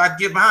don't know if I can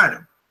get behind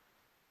him.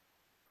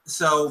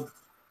 So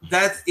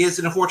that is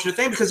an unfortunate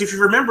thing, because if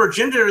you remember,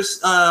 Jinder's,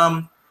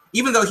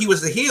 even though he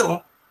was the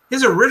heel,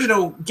 his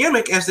original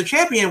gimmick as the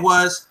champion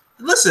was,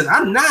 listen,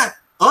 I'm not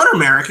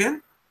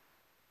un-American.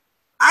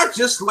 I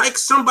just like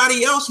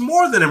somebody else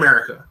more than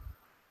America.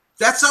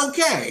 That's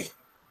okay.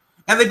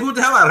 And they booed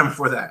the hell out of him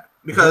for that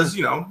because,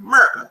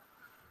 America.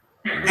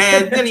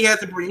 And then he had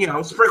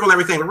to, sprinkle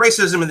everything with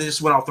racism, and they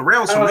just went off the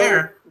rails from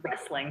there.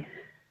 Wrestling.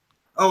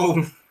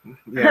 Oh,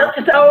 yeah.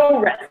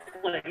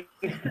 Wrestling.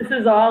 This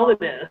is all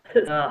it is.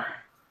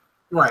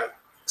 Right.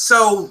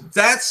 So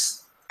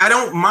I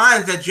don't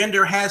mind that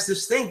Jinder has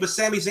this thing, but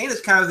Sami Zayn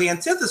is kind of the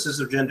antithesis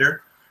of Jinder,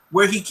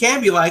 where he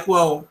can be like,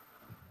 well,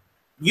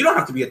 you don't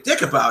have to be a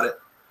dick about it.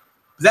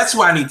 That's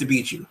why I need to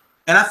beat you.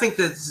 And I think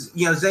that,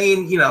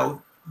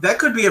 Zayn, that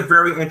could be a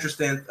very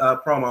interesting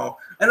promo.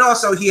 And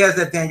also, he has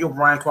that Daniel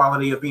Bryan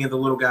quality of being the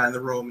little guy in the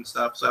room and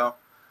stuff. So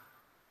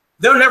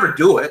they'll never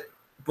do it,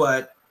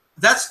 but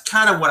that's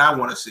kind of what I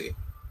want to see.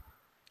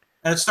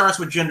 And it starts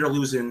with Jinder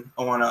losing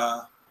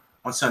on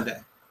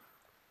Sunday.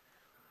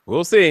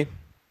 We'll see.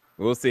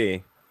 We'll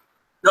see.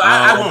 No,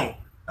 I won't.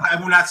 I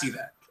will not see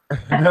that.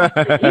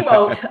 You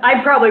won't.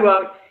 I probably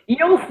won't.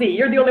 You'll see.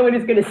 You're the only one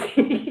who's going to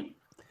see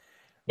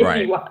if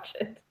you watch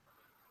it.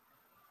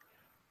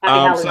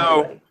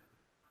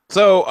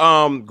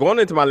 So going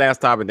into my last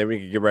topic, then we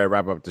can get ready to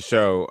wrap up the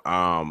show.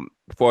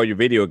 For all you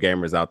video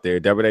gamers out there,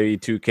 WWE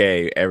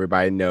 2K,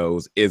 everybody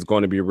knows, is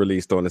going to be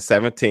released on the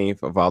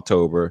 17th of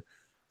October.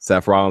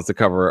 Seth Rollins, the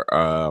cover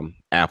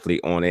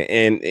athlete on it.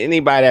 And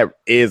anybody that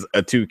is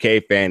a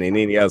 2K fan in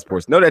any other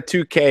sports know that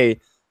 2K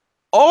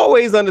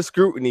always under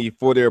scrutiny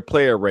for their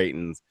player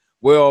ratings.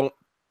 Well,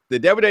 the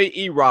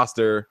WWE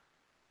roster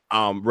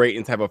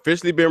ratings have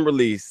officially been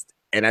released.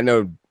 And I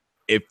know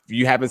if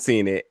you haven't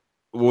seen it,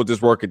 we'll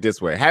just work it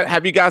this way.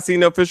 Have you guys seen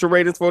the official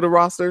ratings for the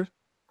roster?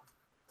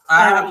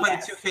 I haven't played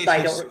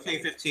 2K since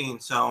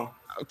 2K15, so.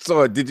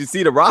 So did you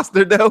see the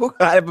roster though?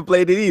 I haven't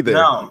played it either.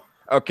 No.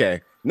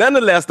 Okay.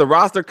 Nonetheless, the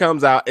roster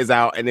is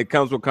out, and it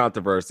comes with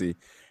controversy.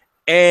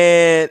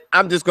 And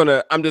I'm just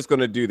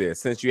gonna do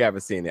this since you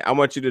haven't seen it. I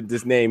want you to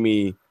just name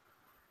me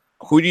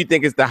who do you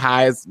think is the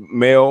highest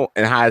male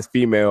and highest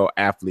female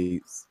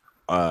athletes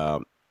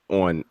on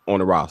on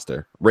the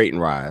roster, rating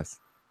wise,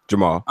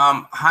 Jamal?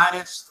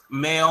 Highest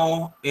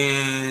male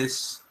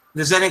is.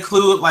 Does that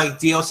include like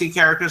DLC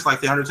characters like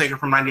the Undertaker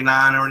from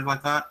 '99 or anything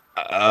like that?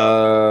 I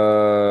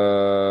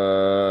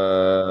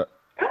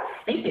don't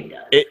think it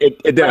does.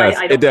 It does.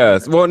 It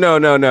does. Well,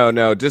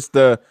 no. Just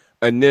the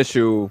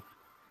initial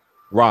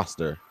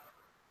roster.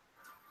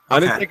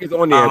 Okay. Undertaker's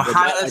on there, but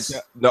highest,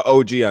 not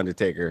like the OG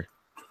Undertaker.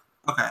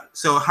 Okay,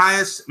 so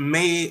highest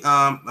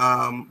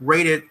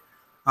rated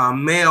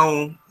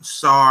male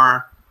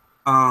star.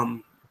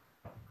 I'm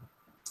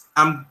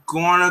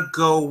gonna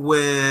go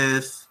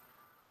with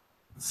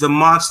the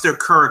monster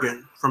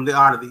Kurgan from the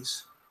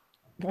Oddities.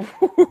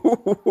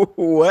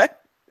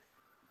 What?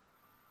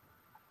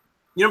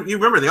 You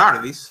remember the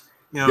Oddities?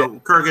 You know, yeah.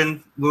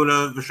 Kurgan,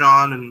 Luna,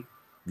 Vachon, and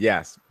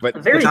yes, but a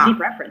very deep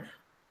reference.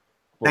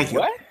 Thank you.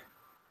 What?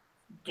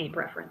 Deep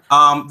reference.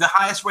 The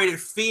highest rated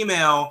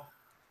female.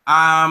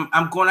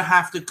 I'm going to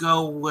have to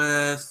go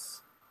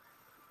with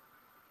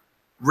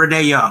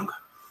Renee Young.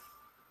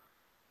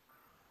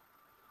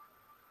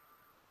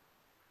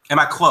 Am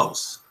I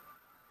close?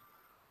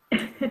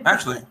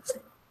 Actually,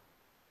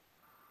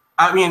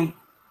 I mean,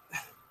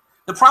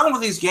 the problem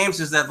with these games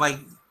is that like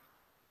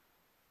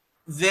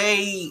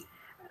they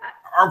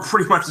are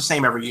pretty much the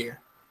same every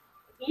year.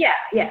 Yeah.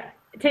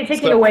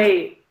 Taking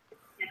away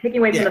from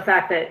the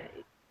fact that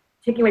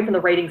taking away from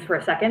the ratings for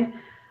a second.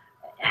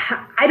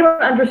 I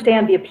don't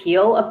understand the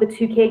appeal of the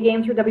 2K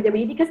games for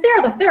WWE because they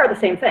are the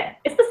same thing.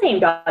 It's the same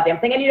goddamn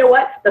thing. And you know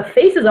what? The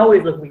faces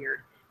always look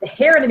weird. The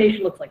hair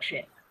animation looks like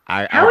shit.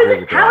 How has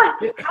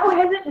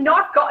it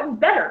not gotten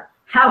better?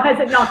 How has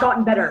it not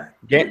gotten better?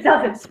 It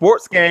doesn't.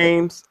 Sports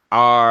games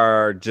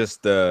are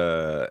just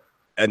an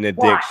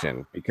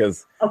addiction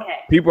because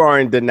people are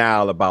in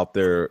denial about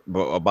the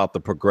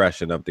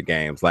progression of the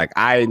games. Like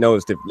I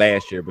noticed it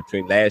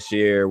between last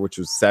year, which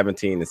was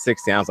 17 and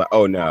 16, I was like,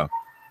 oh no.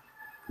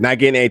 Not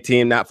getting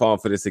 18, not falling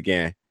for this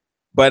again.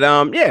 But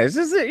it's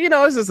just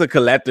it's just a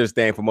collector's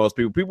thing for most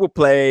people. People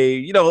play,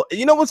 you know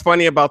what's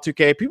funny about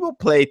 2K? People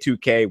play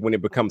 2K when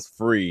it becomes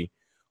free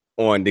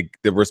on the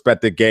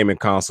respective gaming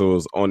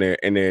consoles on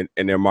in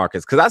their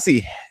markets. Because I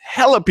see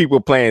hella people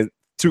playing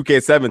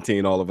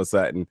 2K17 all of a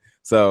sudden.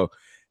 So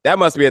that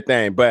must be a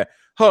thing. But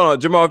hold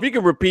on, Jamal, if you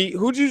can repeat,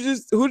 who'd you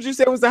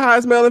say was the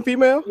highest male and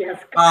female? Yes.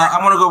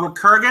 I'm gonna go with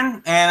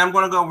Kurgan, and I'm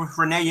gonna go with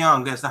Renee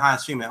Young as the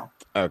highest female.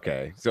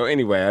 Okay, so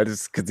anyway, I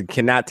just because you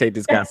cannot take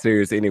this guy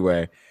serious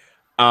anyway.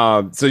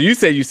 So you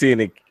say you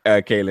seen it,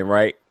 Kaylin,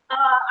 right?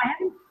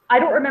 I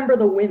don't remember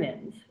the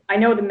women's. I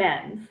know the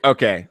men's.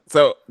 Okay,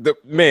 so the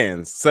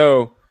men's.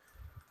 So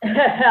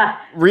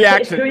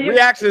reactions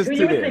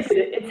to this.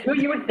 It's who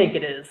you would think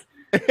it is.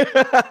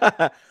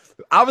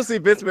 Obviously,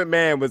 Vince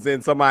McMahon was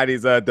in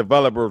somebody's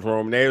developer's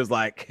room. And they was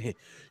like,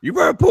 "You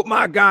better put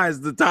my guy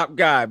as the top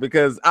guy,"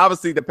 because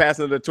obviously the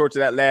passing of the torch of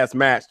that last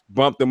match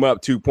bumped them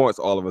up 2 points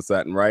all of a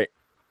sudden, right?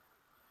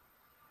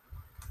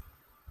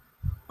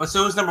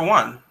 So who's number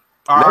one?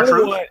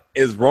 Number one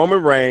is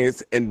Roman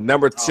Reigns, and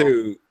number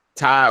two,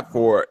 tied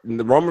for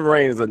Roman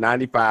Reigns is a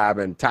 95,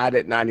 and tied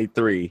at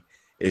 93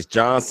 is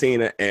John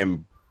Cena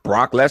and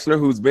Brock Lesnar,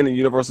 who's been a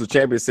Universal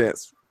Champion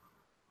since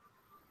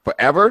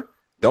forever.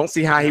 Don't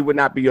see how he would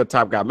not be your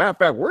top guy. Matter of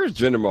fact, where's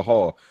Jinder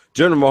Mahal?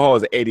 Jinder Mahal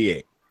is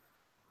 88.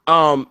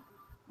 Can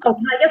I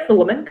guess the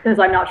woman? Because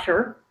I'm not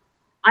sure.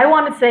 I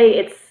want to say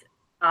it's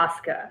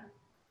Asuka.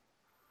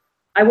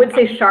 I would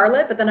say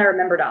Charlotte, but then I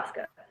remembered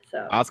Asuka.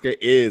 So Asuka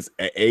is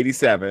at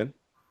 87.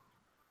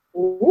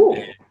 Ooh.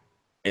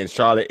 And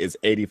Charlotte is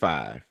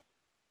 85.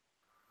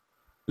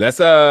 Let's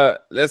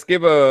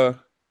get a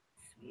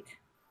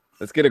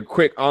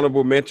quick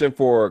honorable mention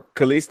for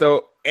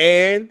Kalisto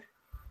and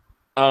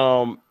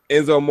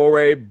Enzo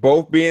Amore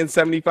both being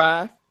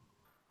 75.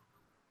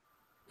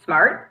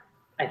 Smart,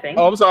 I think.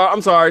 Oh,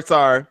 I'm sorry.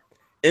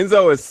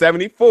 Enzo is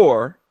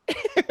 74.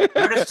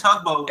 Where does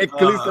Tugboat? And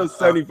Kalisto's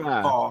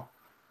 75.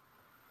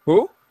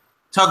 Who?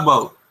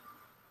 Tugboat.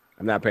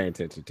 I'm not paying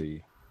attention to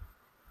you.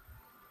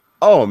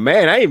 Oh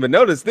man, I didn't even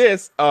noticed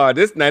this.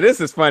 This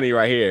is funny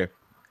right here.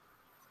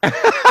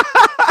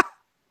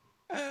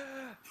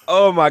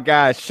 Oh my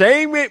gosh,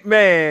 Shane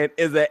McMahon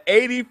is an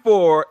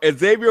 84, and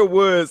Xavier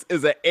Woods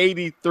is an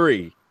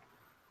 83.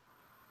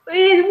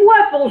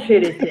 What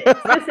bullshit is this?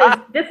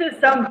 This is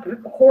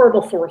some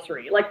horrible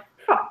sorcery. Like,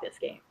 fuck this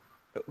game.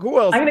 Who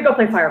else? I'm gonna go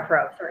play Fire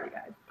Pro. Sorry,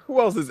 guys. Who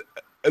else is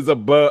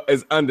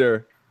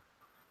under?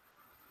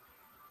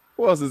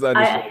 Who else is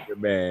under Shane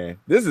McMahon?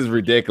 This is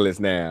ridiculous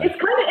now. It's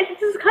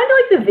kind of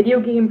like the video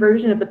game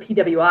version of the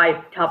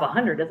PWI Top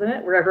 100, isn't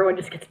it? Where everyone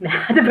just gets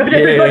mad about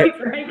everybody's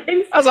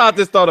rankings. That's why I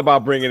just thought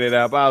about bringing it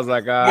up. I was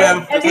like,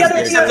 yeah. And the other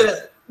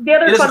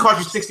it doesn't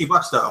cost you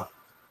 $60 though.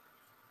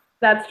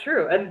 That's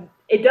true, and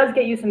it does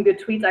get you some good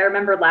tweets. I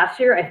remember last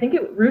year, I think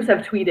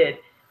Rusev tweeted,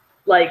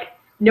 like,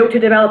 note to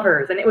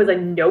developers, and it was a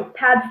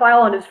notepad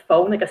file on his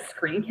phone, like a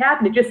screen cap,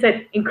 and it just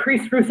said,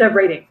 increase Rusev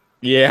rating.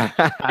 Yeah.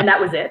 And that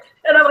was it.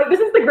 And I'm like, this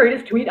is the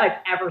greatest tweet I've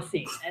ever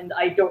seen. And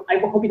I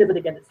hope he does it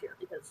again this year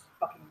because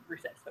fucking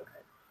Rusev's so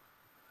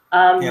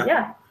good.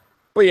 Yeah.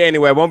 But yeah,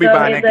 anyway, won't be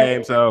buying that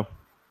game, so.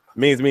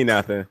 Means me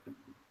nothing.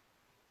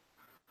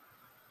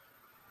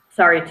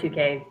 Sorry,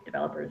 2K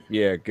developers.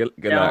 Yeah, good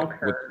Don't luck.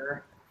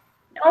 cur.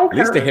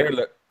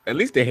 At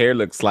least the hair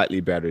looks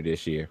slightly better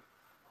this year.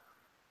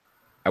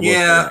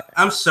 Yeah,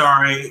 I'm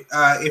sorry.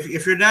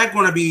 If you're not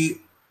going to be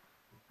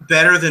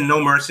better than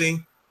No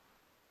Mercy,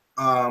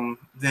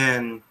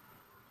 then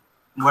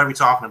what are we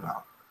talking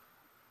about?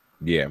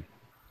 Yeah.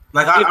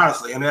 Like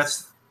honestly, I mean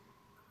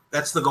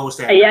that's the gold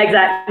standard. Yeah,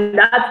 exactly.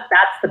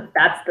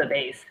 That's the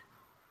base.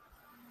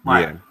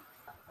 Right. Yeah.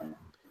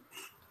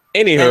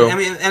 Anywho,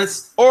 and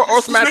it's or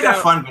just make SmackDown,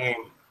 a fun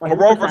game. or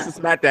Raw versus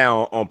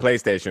SmackDown on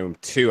PlayStation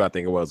 2, I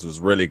think it was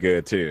really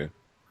good too.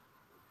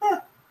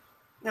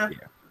 Yeah.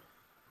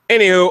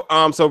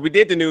 Anywho, so we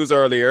did the news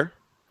earlier,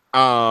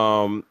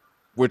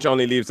 which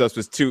only leaves us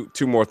with two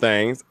more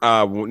things.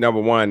 Number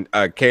one,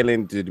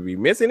 Kaylin, did we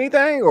miss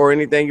anything or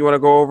anything you want to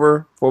go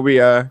over before we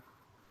get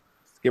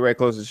ready to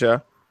close the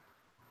show?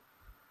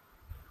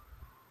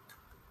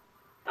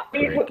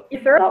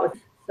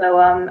 So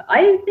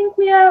I think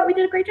we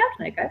did a great job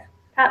tonight, guys.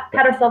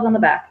 Pat ourselves on the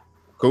back.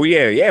 Cool.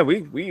 Yeah.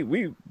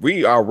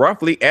 We are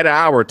roughly at an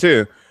hour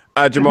too.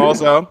 Jamal,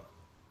 so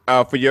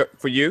for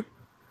you.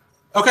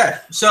 Okay,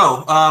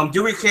 so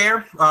do we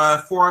care?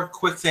 4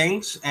 quick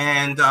things,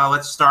 and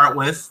let's start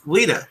with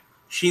Lita.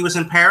 She was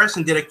in Paris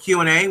and did a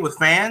Q&A with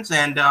fans,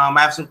 and I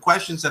have some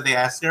questions that they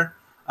asked her.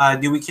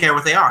 Do we care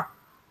what they are?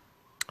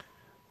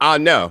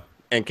 No,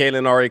 and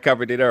Kaylin already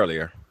covered it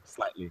earlier,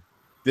 slightly.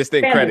 This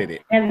thing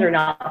credited. Fans are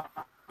not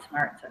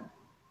smart. So.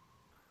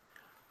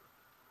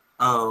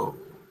 Oh,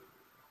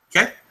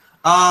 okay.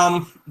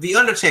 The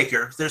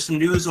Undertaker. There's some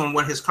news on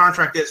what his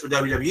contract is with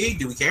WWE.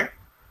 Do we care?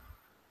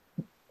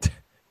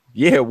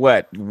 Yeah,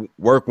 what?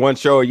 Work one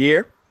show a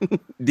year?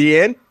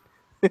 The end?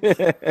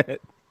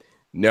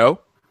 No.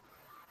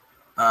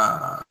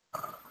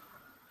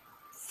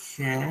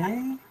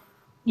 Okay.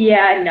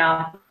 Yeah,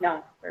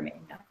 no, for me,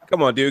 no.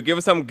 Come on, dude. Give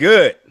us something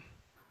good.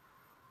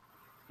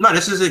 No,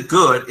 this isn't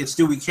good. It's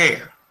do we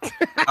care?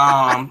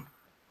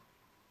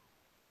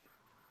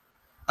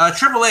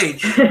 Triple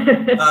H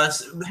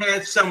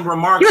had some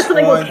remarks on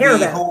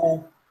the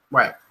whole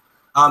right.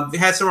 They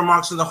had some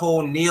remarks on the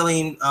whole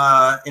kneeling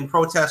in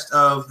protest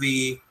of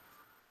the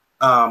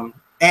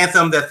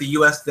anthem that the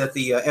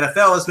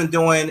NFL has been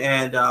doing,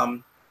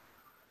 and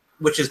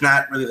which is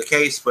not really the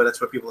case, but that's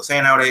what people are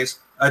saying nowadays.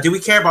 Do we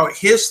care about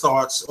his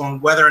thoughts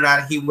on whether or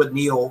not he would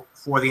kneel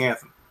for the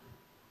anthem?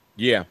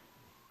 Yeah.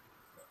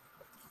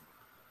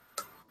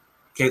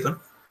 Caitlin?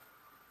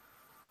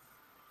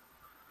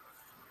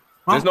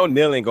 There's no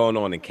kneeling going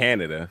on in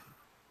Canada.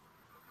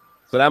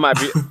 So that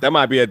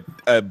might be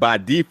a by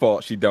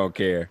default she don't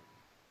care.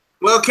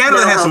 Well,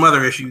 Canada has some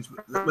other issues,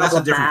 but that's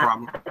a different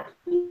problem.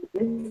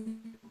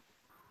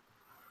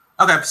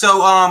 Okay,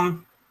 so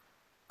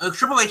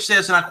Triple H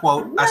says, and I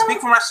quote, "I speak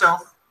for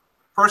myself,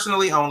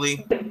 personally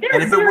only,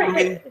 and if it were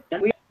me."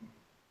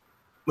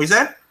 What is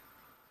that?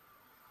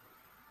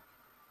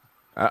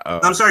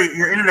 I'm sorry,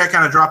 your internet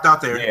kind of dropped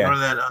out there.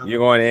 Yeah. You're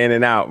going in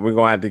and out. We're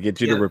gonna have to get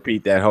you to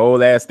repeat that whole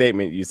last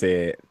statement you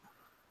said.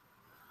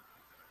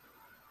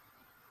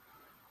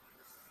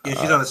 Yeah,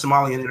 she's on the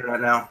Somalian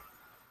internet now.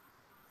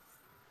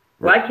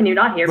 What? Can you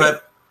not hear me?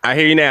 I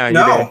hear you now.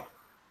 No.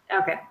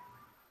 Okay.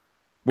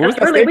 That's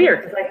really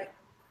weird.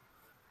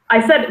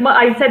 I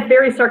said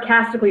very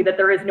sarcastically that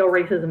there is no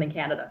racism in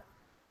Canada.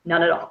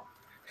 None at all.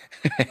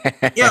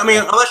 Yeah, I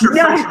mean, unless you're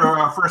French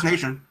or First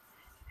Nation.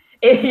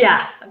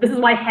 Yeah, this is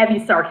my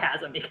heavy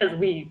sarcasm because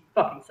we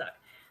fucking suck.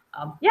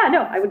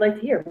 No, I would like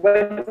to hear.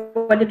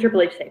 What did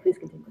Triple H say? Please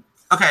continue.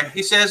 Okay,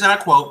 he says, and I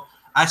quote,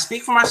 "I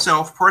speak for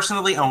myself,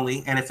 personally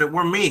only, and if it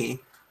were me,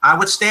 I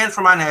would stand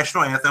for my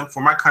national anthem.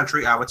 For my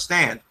country, I would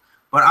stand.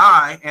 But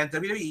I, and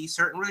WWE,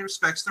 certainly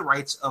respects the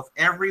rights of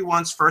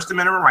everyone's First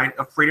Amendment right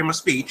of freedom of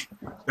speech,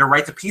 their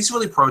right to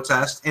peacefully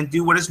protest and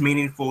do what is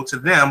meaningful to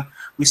them.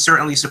 We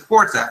certainly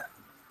support that."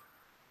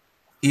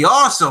 He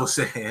also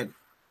said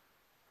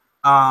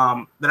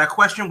that I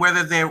question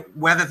whether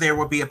there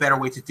would be a better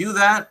way to do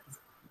that.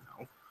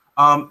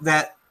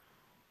 That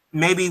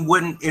maybe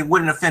it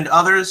wouldn't offend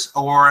others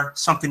or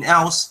something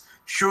else.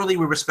 Surely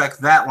we respect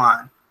that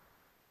line.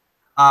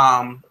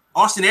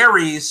 Austin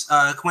Aries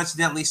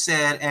coincidentally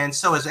said, and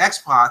so has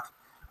X-Pac,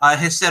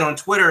 has said on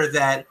Twitter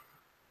that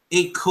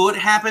it could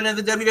happen in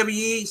the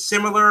WWE,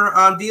 similar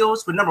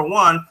deals. But number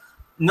one,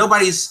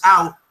 nobody's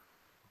out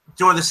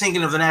during the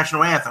singing of the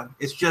national anthem.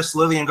 It's just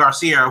Lillian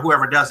Garcia or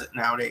whoever does it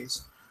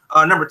nowadays.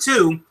 Number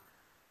two,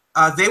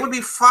 they would be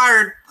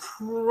fired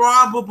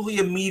probably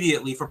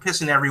immediately for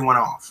pissing everyone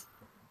off.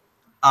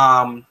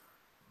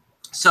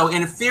 So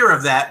in fear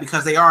of that,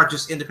 because they are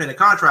just independent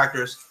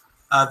contractors,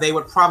 they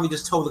would probably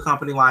just toe the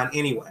company line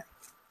anyway.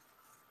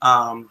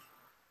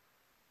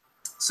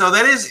 So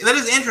that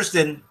is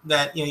interesting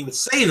that he would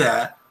say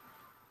that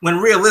when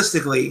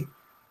realistically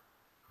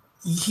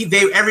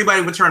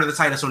everybody would turn to the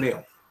Titus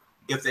O'Neil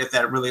if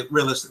that really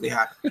realistically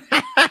happened.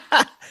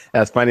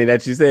 That's funny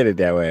that you said it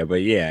that way,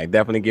 but yeah,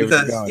 definitely give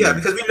it a go. Yeah,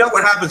 because we know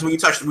what happens when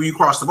you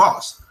cross the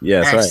boss.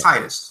 Yeah, that's right.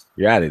 Titus.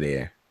 You're out of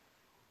there.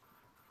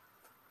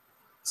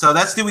 So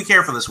that's Do We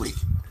Care for this week.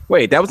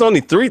 Wait, that was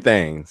only 3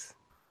 things.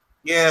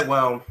 Yeah,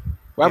 well.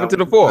 What happened to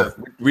the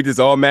 4th? We just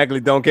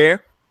automatically don't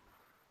care?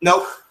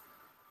 Nope.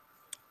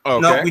 Okay.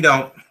 Nope, we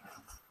don't.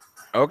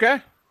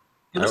 Okay.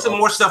 There's some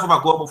more stuff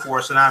about Global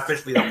Force, and I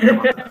officially don't care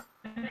about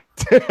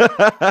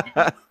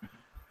that.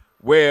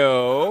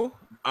 Well,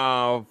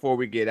 before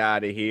we get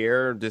out of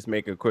here, just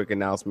make a quick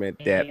announcement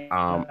that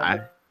I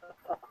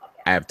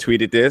have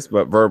tweeted this,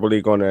 but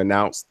verbally going to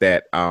announce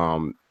that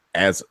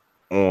as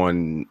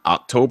on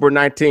October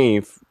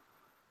 19th,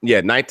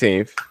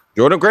 19th,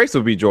 Jordan Grace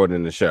will be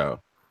joining the show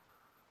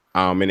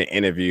in an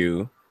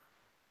interview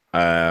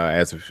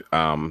as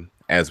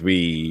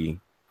we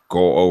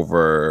go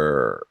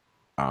over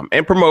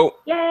and promote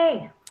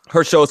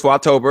her shows for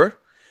October,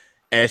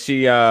 as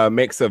she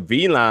makes a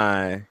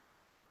V-line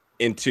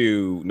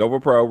into Nova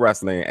Pro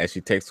Wrestling as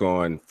she takes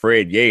on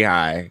Fred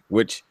Yehi,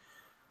 which,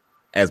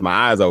 as my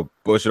eyes are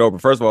bushing over,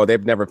 first of all,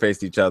 they've never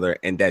faced each other,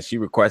 and that she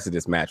requested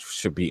this match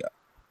should be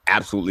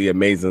absolutely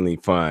amazingly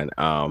fun.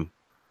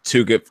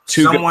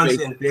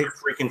 Someone's in big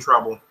freaking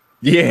trouble.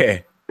 Yeah.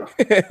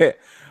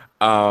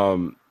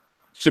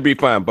 Should be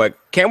fun, but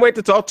can't wait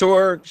to talk to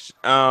her.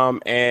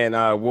 And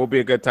will be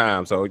a good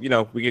time. So,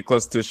 we get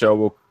closer to the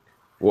show,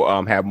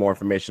 we'll have more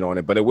information on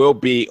it, but it will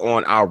be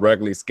on our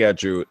regularly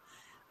scheduled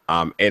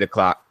 8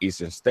 o'clock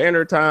Eastern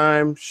Standard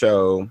Time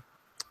show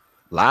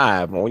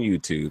live on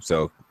YouTube.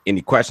 So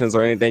any questions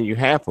or anything you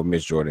have for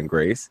Miss Jordan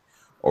Grace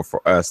or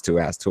for us to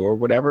ask to her or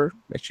whatever,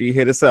 make sure you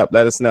hit us up,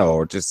 let us know,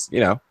 or just,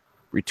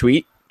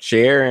 retweet,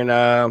 share,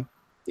 and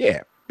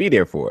be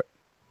there for it.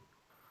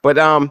 But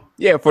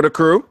for the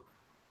crew,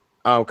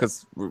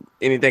 because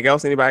anything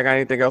else, anybody got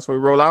anything else before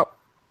we roll out?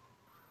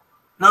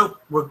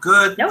 Nope, we're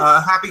good. Nope.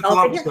 Happy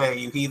Columbus Day,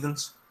 you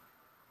heathens.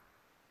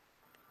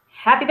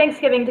 Happy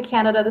Thanksgiving to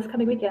Canada this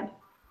coming weekend.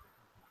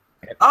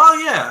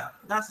 Oh yeah,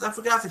 I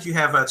forgot that you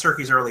have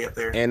turkeys early up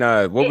there. And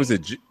what was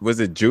it? Was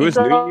it Jewish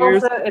New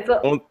Year's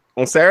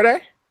on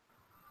Saturday?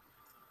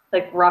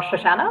 Like Rosh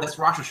Hashanah? That's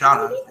Rosh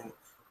Hashanah, I think.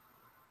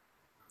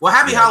 Well,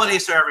 happy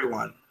holidays to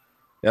everyone.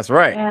 That's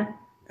right. Yeah.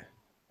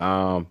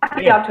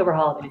 Happy October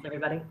holidays,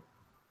 everybody.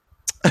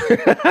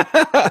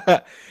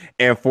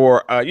 And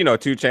for 2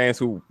 Chainz,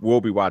 who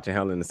will be watching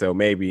Hell in a Cell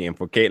maybe, and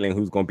for Caitlin,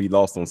 who's going to be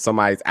lost on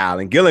somebody's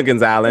island,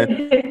 Gilligan's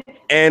Island,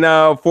 and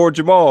for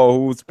Jamal,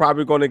 who's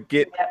probably going to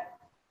get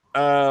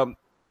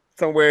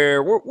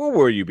somewhere. Where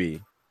will you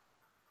be?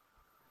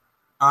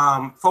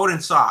 Folding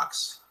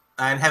socks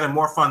and having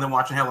more fun than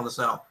watching Hell in a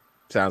Cell.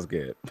 Sounds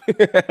good.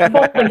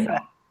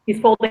 He's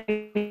folding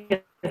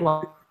his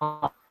laundry.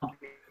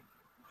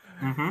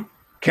 Mm-hmm.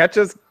 Catch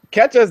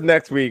us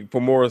next week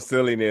for more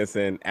silliness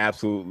and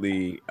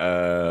absolutely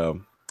a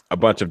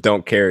bunch of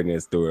don't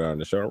careness through it on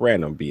the show.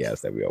 Random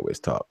BS that we always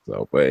talk.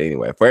 So, but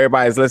anyway, for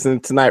everybody who's listening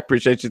tonight,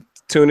 appreciate you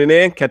tuning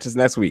in. Catch us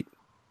next week.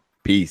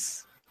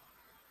 Peace.